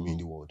happening to me in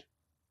the world.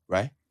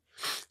 Right?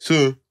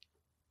 So,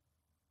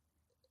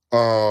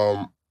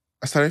 I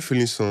started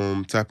feeling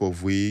some type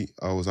of way.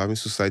 I was having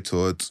suicide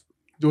thoughts.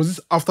 Was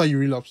this after you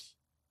relapsed?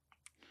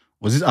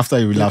 Was this after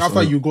you relapsed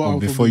after you got out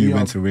before of you rehab?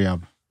 went to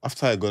rehab?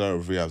 After I got out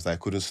of rehab, I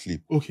couldn't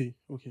sleep. Okay.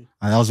 And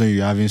that was when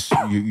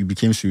you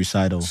became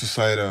suicidal.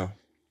 Suicidal.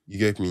 You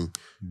get me?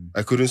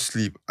 I couldn't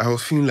sleep. I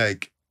was feeling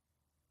like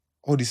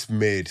all these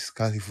meds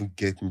can't even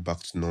get me back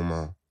to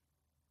normal.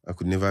 I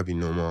could never be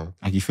normal.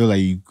 Like you feel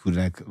like you could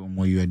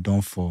you were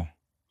done for.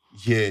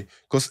 Yeah,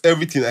 because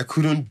everything, I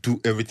couldn't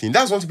do everything.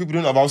 That's one thing people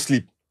don't know about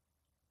sleep.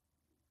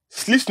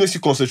 Sleep makes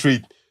you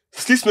concentrate.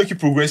 Sleep makes you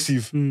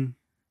progressive.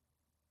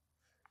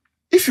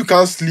 If you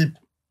can't sleep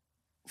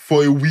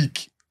for a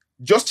week,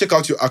 just check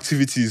out your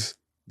activities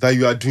that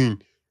you are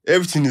doing.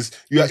 Everything is,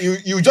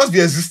 you just be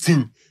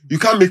existing. You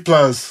can't make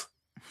plans.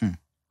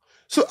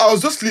 So I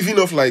was just living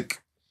off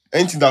like,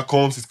 anything that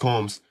comes, it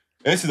comes.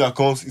 Anything that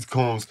comes, it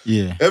comes.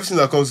 Yeah. Everything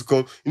that comes, it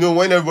comes. You know,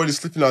 when everybody's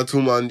sleeping at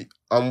home and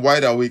I'm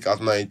wide awake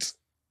at night,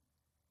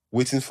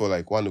 waiting for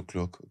like 1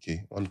 o'clock,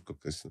 okay, 1 o'clock,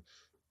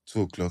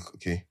 2 o'clock,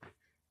 okay,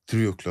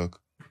 3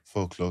 o'clock,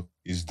 4 o'clock,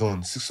 it's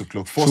done, 6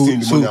 o'clock, first thing in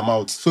the morning, I'm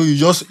out. So you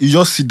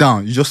just sit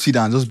down,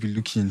 just be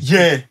looking.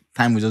 Yeah.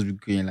 Time will just be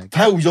going like.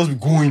 Time will just be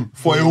going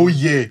for a whole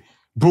year.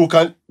 Bro,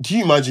 do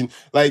you imagine?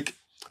 Like,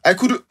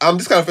 I'm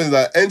this kind of person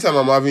that anytime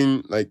I'm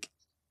having like,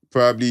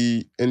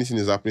 probably anything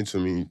is happening to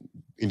me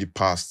in the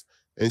past,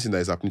 anything that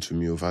is happening to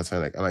me over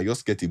time, like, and I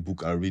just get a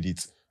book and read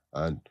it,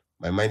 and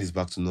my mind is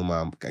back to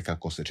normal. I can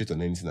concentrate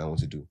on anything I want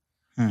to do.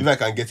 If I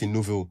can get a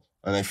novel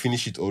and I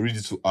finish it or read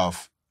it to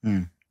half,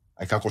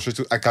 I can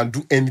concentrate. I can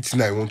do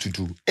anything I want to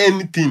do.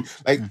 Anything.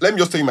 Like, let me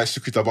just tell you my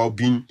secret about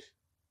being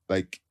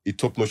like a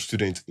top-notch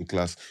student in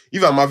class.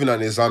 If I'm having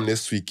an exam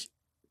next week,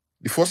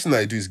 the first thing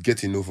I do is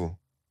get a novel.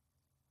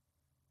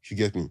 You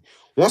get me?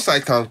 Once I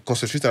can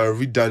concentrate and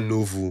read that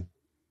novel,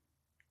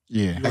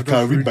 I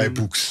can read my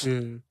books.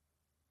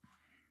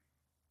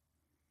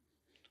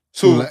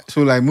 So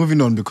like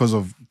moving on, because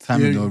of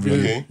time is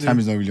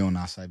not really on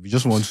our side. We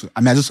just want to.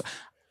 I mean,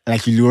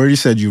 like you already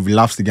said, you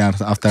relapsed again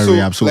after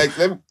rehab. So like,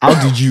 how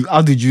did you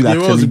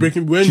actually?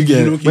 When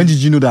did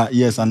you know that?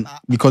 Yes, and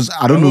because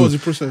I don't know. What was the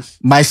process?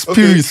 My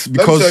spirit,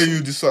 because let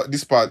me tell you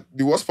this part.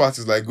 The worst part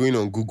is like going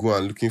on Google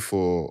and looking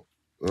for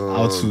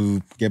how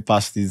to get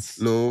past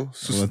this. No,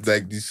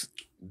 like this,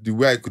 the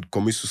way I could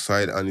commit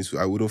suicide and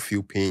I wouldn't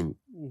feel pain.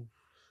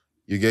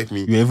 You get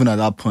me? You're even at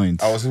that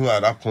point. I was even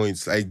at that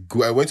point. I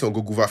went on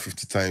Google over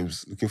 50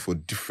 times looking for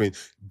different,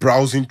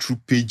 browsing through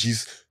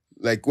pages.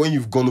 Like when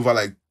you've gone over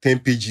like 10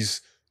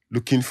 pages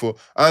looking for,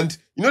 and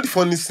you know the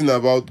funniest thing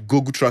about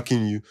Google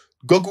tracking you?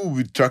 Google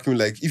will be tracking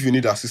like if you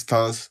need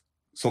assistance,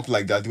 something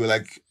like that. They were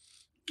like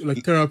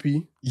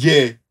therapy.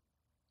 Yeah.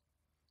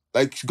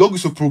 Like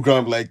Google's a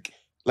program like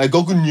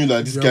Google knew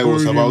that this guy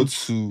was about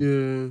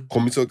to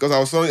commit suicide. Because I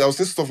was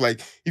saying stuff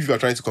like if you are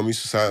trying to commit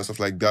suicide and stuff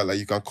like that, like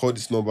you can call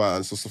this number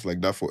and stuff like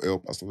that for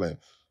help and stuff like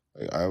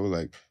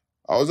that.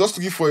 I was just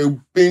looking for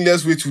a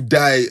painless way to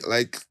die.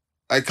 Like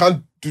I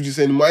can't do this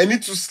anymore. I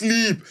need to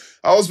sleep.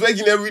 I was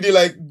begging every day,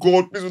 like,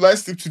 God, please, will I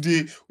sleep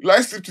today? Will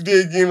I sleep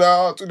today again?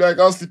 Today I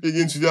can't sleep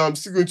again today. I'm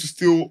still going to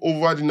stay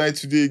over the night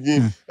today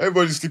again.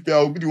 Everybody's sleeping.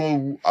 I'll be the one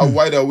who are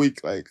wide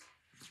awake. Like,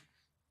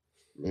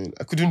 man,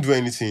 I couldn't do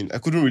anything. I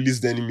couldn't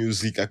release any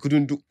music. I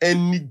couldn't do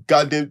any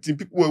goddamn thing.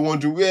 People were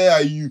wondering, where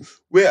are you?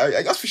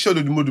 I just fished out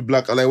of the mode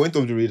black and I went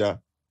off the radar.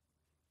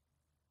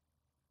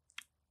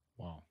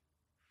 Wow.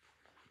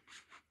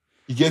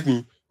 You get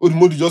me? The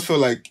mode just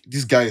felt like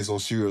this guy is on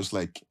serious.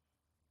 Like,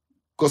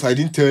 because I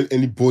didn't tell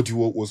anybody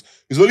what was.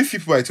 It's only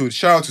people I told.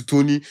 Shout out to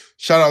Tony.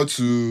 Shout out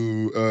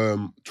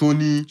to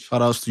Tony.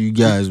 Shout outs to you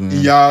guys, man.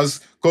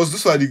 Iyaz. Because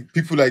those are the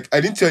people, like,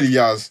 I didn't tell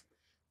Iyaz.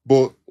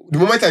 But the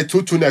moment I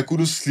told Tony I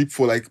couldn't sleep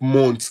for like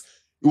months,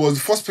 it was the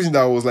first person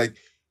that was like,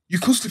 you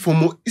couldn't sleep for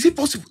months? Is it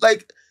possible?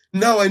 Like,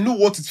 now I know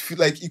what it feels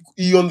like.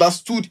 He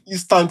understood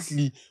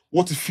instantly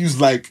what it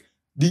feels like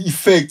the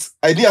effect.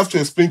 I didn't have to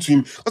explain to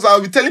him because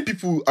I'll be telling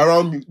people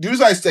around me. The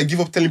reason I give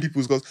up telling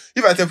people is because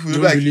if I tell people,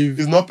 they'll be like,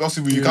 it's not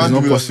possible. You can't do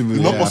it. It's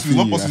not possible.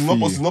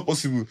 It's not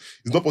possible.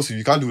 It's not possible.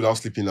 You can't do it without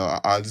sleeping now.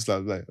 I just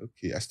like,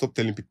 okay, I stopped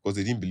telling people because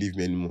they didn't believe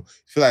me anymore.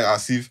 I feel like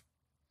as if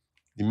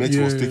the Meth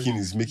was taking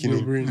is making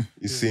him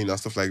insane and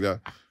stuff like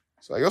that.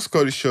 So I just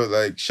cut it short.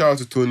 Like, shout out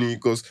to Tony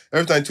because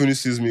every time Tony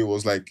sees me, it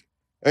was like,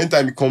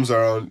 anytime he comes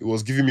around, it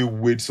was giving me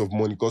weights of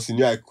money because he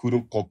knew I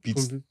couldn't compete.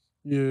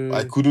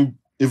 I couldn't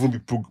even be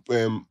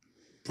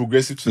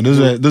progressive. So those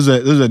are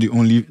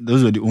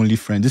the only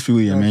friends. These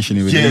people you're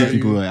mentioning, the only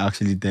people who are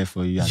actually there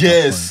for you.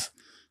 Yes.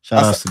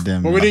 Shout out to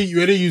them. But were they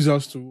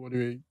users too?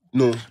 Anyway?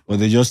 No. But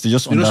they just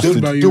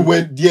understood.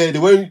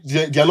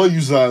 They are not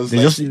users.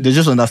 They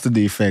just understood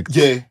the effect.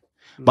 Yeah.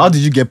 But how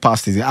did you get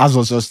past it? That's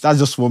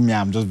just what me.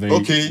 I'm just very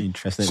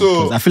interested.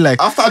 So I feel like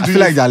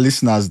there are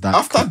listeners that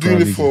after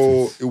doing it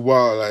for a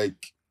while,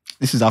 like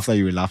this is after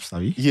you relapsed,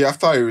 have you? Yeah,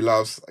 after I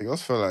relapsed, I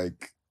just felt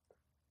like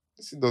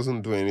this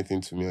doesn't do anything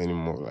to me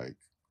anymore. Like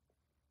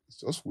it's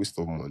just waste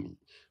of money.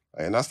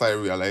 And I started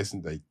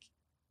realizing, like,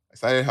 I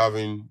started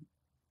having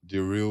the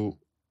real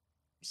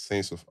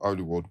sense of how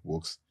the world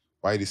works.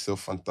 Why they sell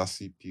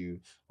fantasy pill,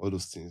 all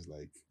those things.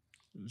 Like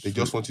they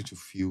just want you to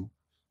feel.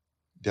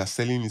 They are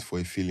selling it for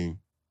a feeling.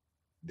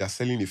 They are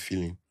selling a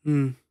feeling.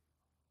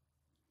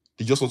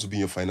 They just want to be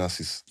in your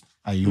finances.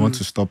 And you want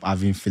to stop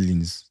having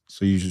feelings.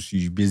 So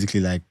you basically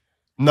like.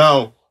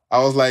 Now, I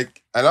was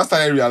like, and I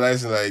started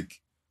realizing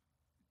like,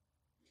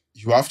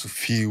 you have to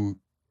feel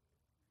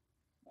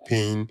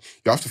pain.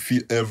 You have to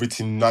feel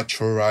everything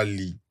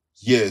naturally.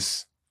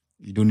 Yes.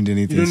 You don't need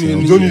anything.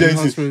 You don't need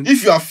anything.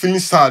 If you are feeling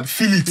sad,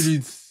 feel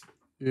it.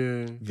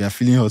 Yeah. If you are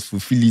feeling hurtful,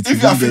 feel it.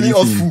 If you are feeling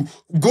hurtful,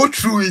 go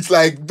through it.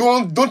 Like,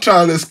 don't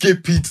try and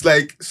escape it.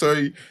 Like,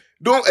 sorry.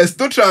 Don't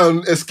try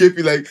and escape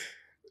it. Like,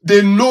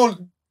 they know,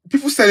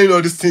 people selling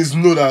all these things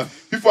know that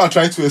people are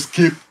trying to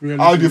escape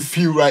how they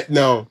feel right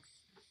now.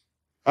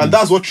 And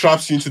that's what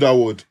traps you into that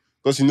world.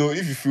 Because,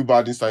 if you feel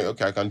bad, it's like,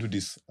 okay, I can do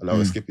this and I'll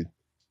escape it.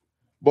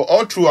 But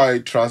all through I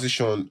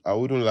transitioned, I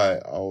wouldn't lie,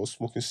 I was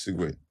smoking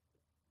cigarette.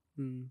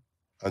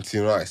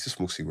 Until now, I still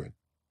smoke cigarette.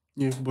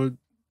 Yeah, but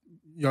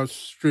you're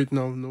straight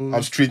now. No,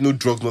 I'm straight, no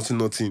drugs,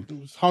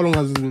 nothing. How long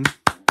has it been?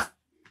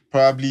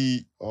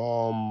 Probably,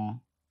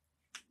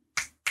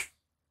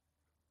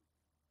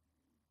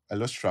 I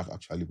lost track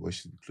actually, but it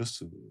should be close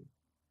to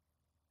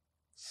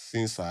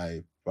since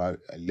I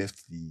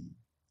left the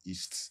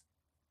East.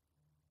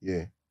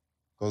 Yeah.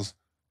 Because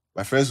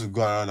my friends would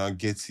go around and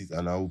get it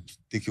and I would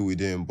take it with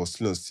them, but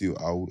still,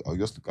 I'll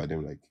just look at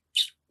them like,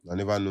 they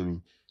never know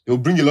me. They'll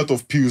bring a lot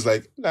of pills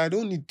like, I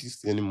don't need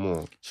this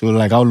anymore. So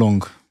like how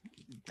long?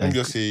 Let me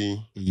just say...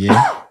 A year?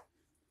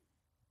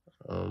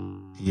 A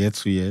year,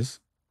 2 years?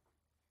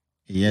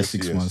 A year,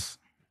 6 months?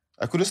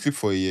 I couldn't sleep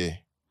for a year.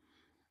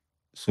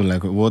 So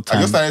like what time?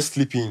 I just started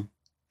sleeping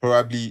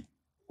probably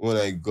when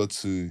I got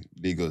to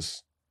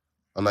Lagos.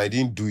 And I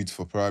didn't do it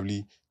for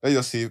probably, let's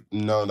just say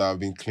now that I've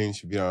been clean,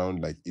 should be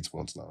around like 8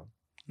 months now.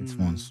 8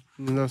 months.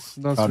 That's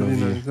really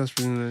nice. That's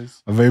really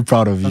nice. I'm very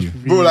proud of you.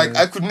 Really bro, like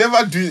I could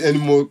never do it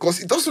anymore because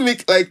it doesn't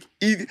make like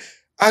it.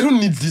 I don't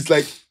need this.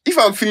 Like if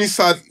I'm feeling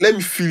sad, let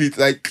me feel it.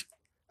 Like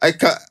I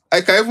can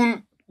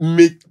even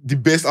make the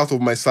best out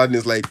of my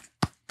sadness. Like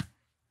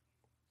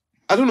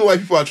I don't know why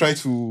people are trying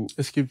to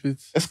escape it.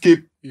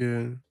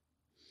 Yeah.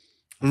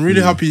 I'm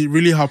really happy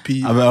with your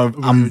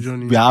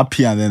journey. We're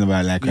happy and then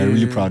we're like, I'm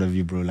really proud of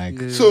you, bro.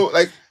 Like so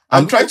like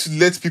I'm trying to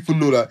let people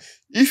know that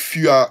if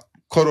you are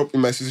caught up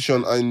in my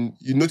situation and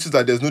you notice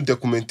that there's no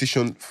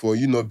documentation for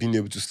you not being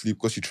able to sleep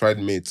because you tried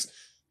meds,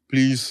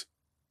 please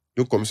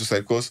don't commit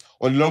suicide. Because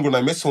on the long run,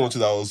 I met someone too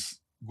that was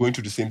going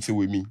through the same thing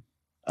with me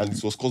and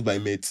it was caused by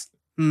meds.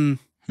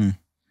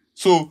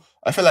 So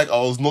I felt like I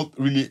was not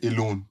really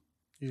alone.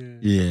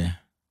 Yeah.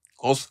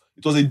 Because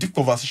it was a deep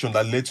conversation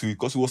that led to it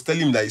because he was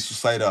telling me that he's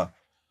suicidal.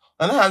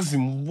 And I asked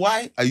him,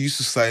 why are you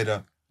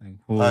suicidal?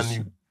 And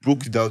he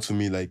broke it down to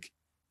me like,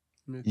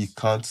 he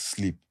can't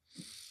sleep.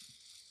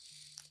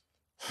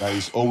 Like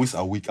he's always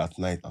awake at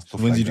night and stuff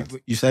like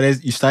that.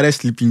 You started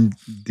sleeping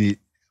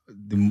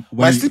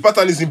my sleep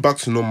pattern isn't back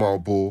to normal,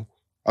 but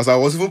as I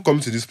was even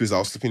coming to this place, I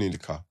was sleeping in the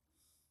car.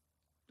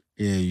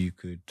 Yeah, you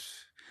could.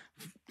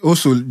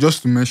 Also,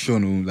 just to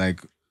mention,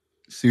 like,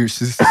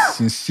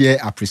 sincere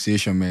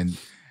appreciation, man.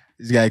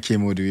 This guy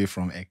came all the way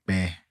from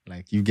Ekpe.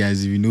 Like, you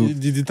guys, if you know...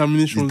 The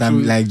determination.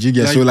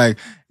 So, like,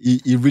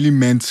 he really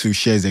meant to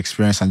share his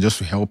experience and just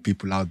to help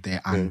people out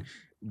there. And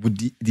with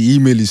the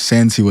email he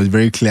sent, he was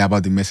very clear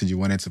about the message he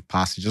wanted to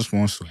pass. He just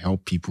wants to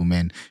help people,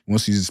 man. He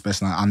wants to use his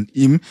personal... And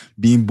him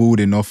being bold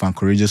enough and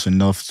courageous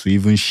enough to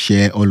even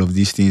share all of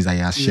these things that he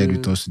has shared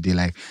with us today.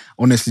 Like,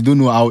 honestly, don't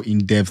know how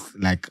in-depth,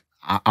 like,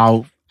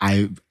 how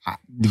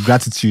the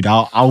gratitude,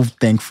 how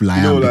thankful I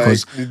am. Like,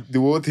 because the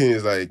whole thing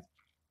is like,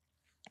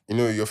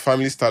 your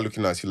family start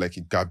looking at you like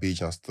a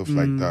garbage and stuff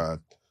like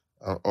that,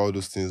 and all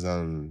those things,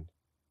 and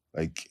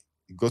like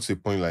it got to a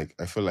point like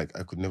I felt like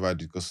I could never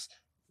do because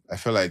I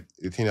felt like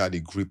the thing had a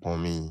grip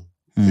on me.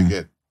 You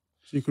get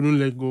So you couldn't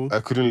let go. I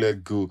couldn't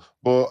let go.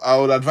 But I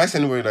would advise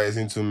anybody that is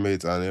into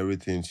meth and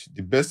everything,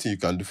 the best thing you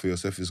can do for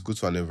yourself is go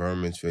to an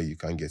environment where you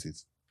can get it.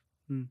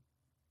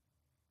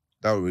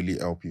 That will really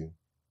help you.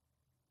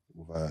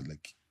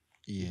 Like,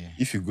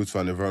 if you go to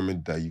an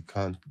environment that you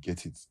can't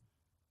get it,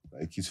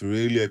 like, it will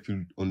really help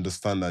you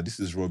understand that this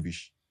is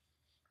rubbish.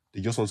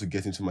 They just want to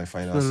get into my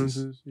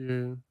finances.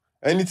 Yeah.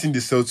 Anything they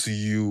sell to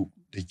you,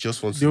 they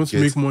just want They want to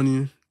make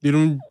money. They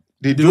don't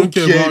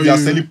care about they are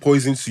you. selling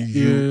poison to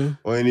you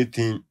or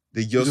anything.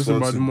 They just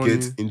want to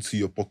get into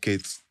your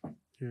pockets.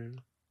 Yeah.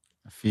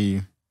 I feel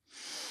you.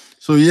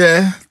 So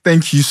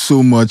thank you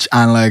so much.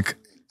 And like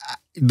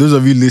those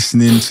of you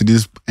listening to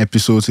this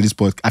episode, to this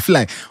podcast, I feel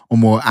like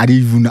I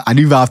didn't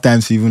even have time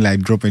to even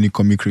like drop any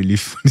comic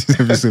relief for this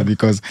episode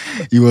because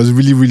it was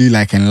really, really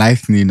like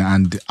enlightening,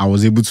 and I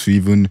was able to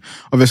even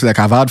obviously like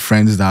I've had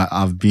friends that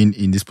have been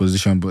in this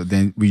position, but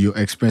then with your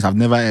experience, I've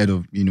never heard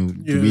of the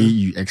way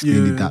you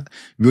explained it. That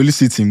we only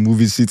see it in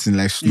movies, see it in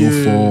like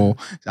Snowfall.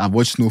 I've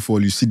watched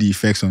Snowfall. You see the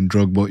effects on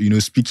drug, but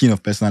speaking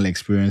of personal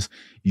experience,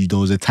 there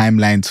was a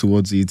timeline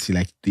towards it,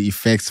 like the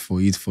effects for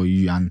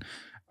you, and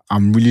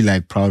I'm really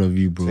like proud of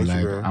you, bro. Thank like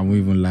you, bro. I won't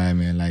even lie,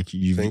 man. Like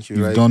you've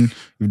done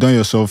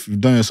yourself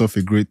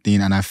a great thing,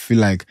 and I feel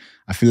like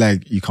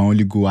you can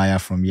only go higher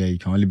from here. You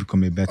can only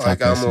become a better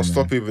person. I'm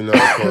unstoppable now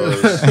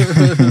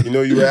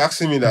because you were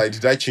asking me that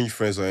did I change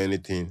friends or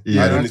anything?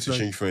 I don't need to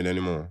change friend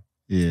anymore.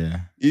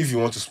 Yeah. If you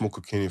want to smoke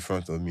cocaine in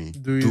front of me,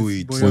 do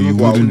it. But you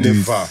wouldn't do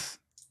never. it.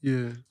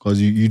 Yeah. Because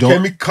you don't.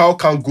 Chemical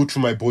can't go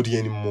through my body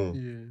anymore.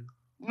 Yeah.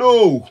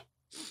 No.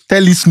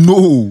 Tell us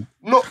no.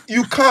 No,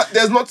 you can't.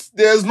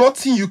 There's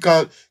nothing you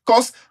can.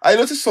 Because I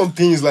noticed some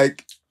things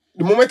like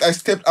the moment I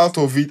stepped out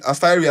of it, I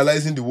started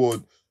realizing the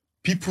world.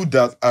 People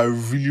that are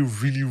really,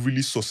 really,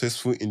 really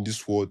successful in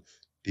this world,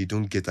 they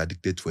don't get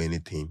addicted to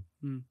anything.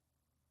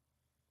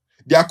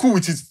 They are cool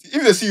with it.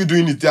 If they see you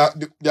doing it,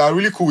 they are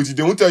really cool with it.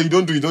 They won't tell you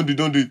don't do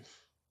it.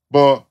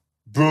 But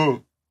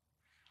bro,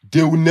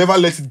 they will never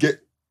let it get.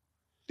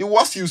 The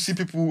worst you see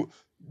people,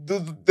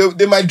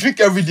 they might drink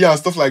every day and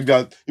stuff like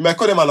that. You might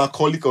call them an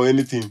alcoholic or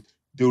anything.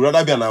 They would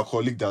rather be an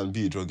alcoholic than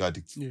be a drug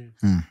addict.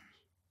 Yeah.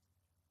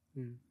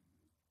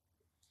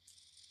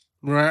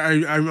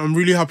 Right, I'm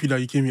really happy that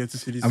you came here to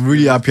see this. I'm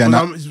really happy.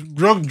 And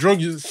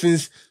drug use,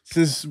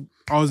 since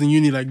I was in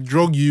uni, like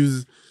drug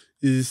use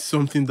is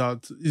something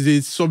that is a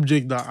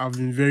subject that I've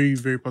been very,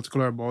 very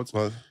particular about.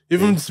 Well,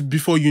 even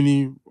before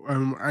uni,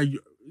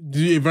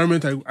 the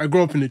environment I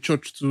grew up in a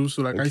church too,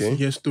 so like I used to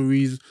hear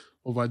stories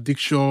of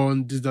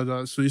addiction, this,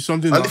 that. So it's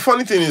something. And the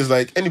funny thing is,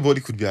 like,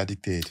 anybody could be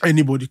addicted.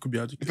 Anybody could be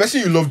addicted. The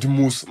person you love the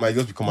most might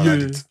just become an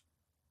addict.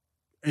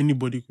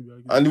 Anybody could be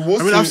addicted. And the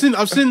worst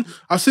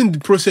I've seen the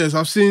process.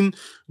 I've seen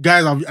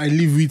guys I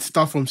live with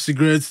start from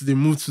cigarettes, they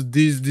move to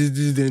this,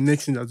 the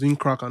next thing they're doing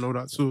crack and all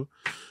that. So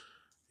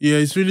yeah,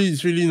 it's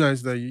really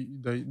nice that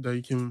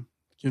you came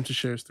to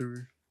share a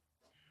story.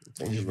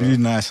 Thank you, really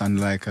nice, and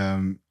like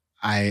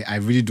I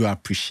really do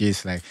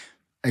appreciate, like,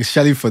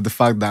 especially for the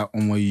fact that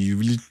you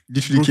really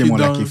literally came on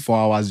like a 4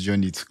 hours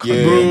journey to come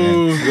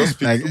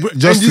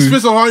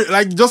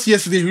just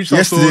yesterday reached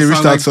out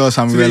to us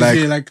and we were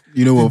like,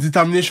 you know what,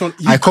 determination.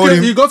 I called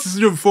him. He got to the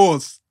studio before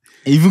us.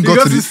 He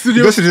got to the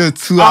studio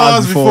 2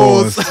 hours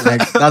before us.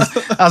 Like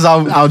that's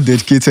how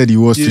dedicated he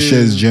was to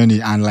share his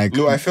journey. And like,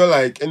 no, I feel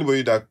like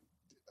anybody that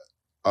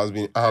has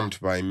been armed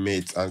by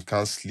mates and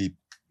can't sleep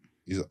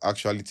is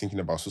actually thinking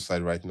about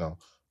suicide right now.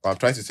 But I'm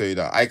trying to tell you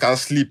that I can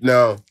sleep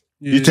now.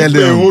 Yeah. You took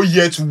me a whole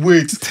year to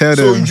wait. Tell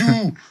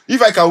them.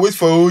 If I can wait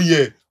for a whole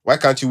year, why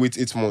can't you wait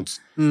 8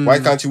 months? Why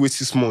can't you wait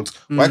 6 months?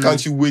 Why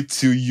can't you wait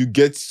till you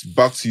get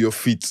back to your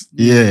feet?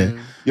 Yeah.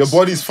 Your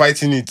body is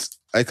fighting it.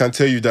 I can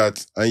tell you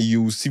that. And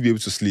you will still be able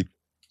to sleep.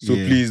 So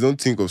please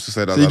don't think of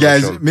suicide as an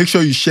guys, option. Make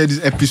sure you share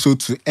this episode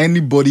to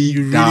anybody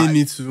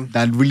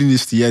that really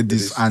needs to hear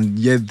this and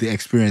hear the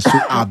experience. So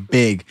I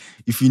beg,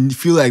 if you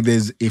feel like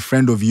there's a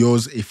friend of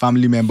yours, a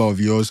family member of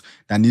yours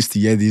that needs to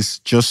hear this,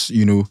 just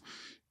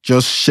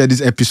share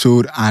this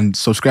episode and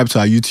subscribe to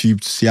our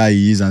YouTube to see how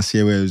he is and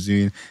see where he's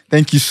doing.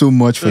 Thank you so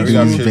much for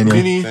doing it,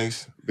 Beanie.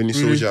 Thanks. Beanie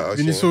Soulja.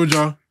 Beanie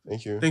Soulja.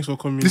 Thank you. Thanks for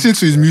coming. Listen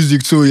to his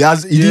music too. He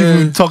didn't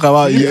even talk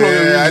about it.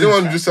 Yeah, I don't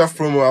want to do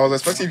self-promo. I was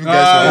expecting you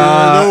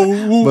guys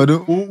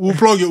to we'll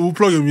plug your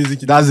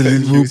music.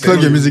 We'll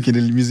plug your music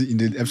in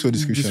the episode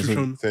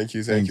description. Thank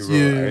you, bro. I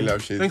really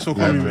appreciate it. Thanks for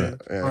coming, man.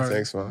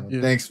 Thanks,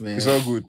 man. Thanks, man. It's all good.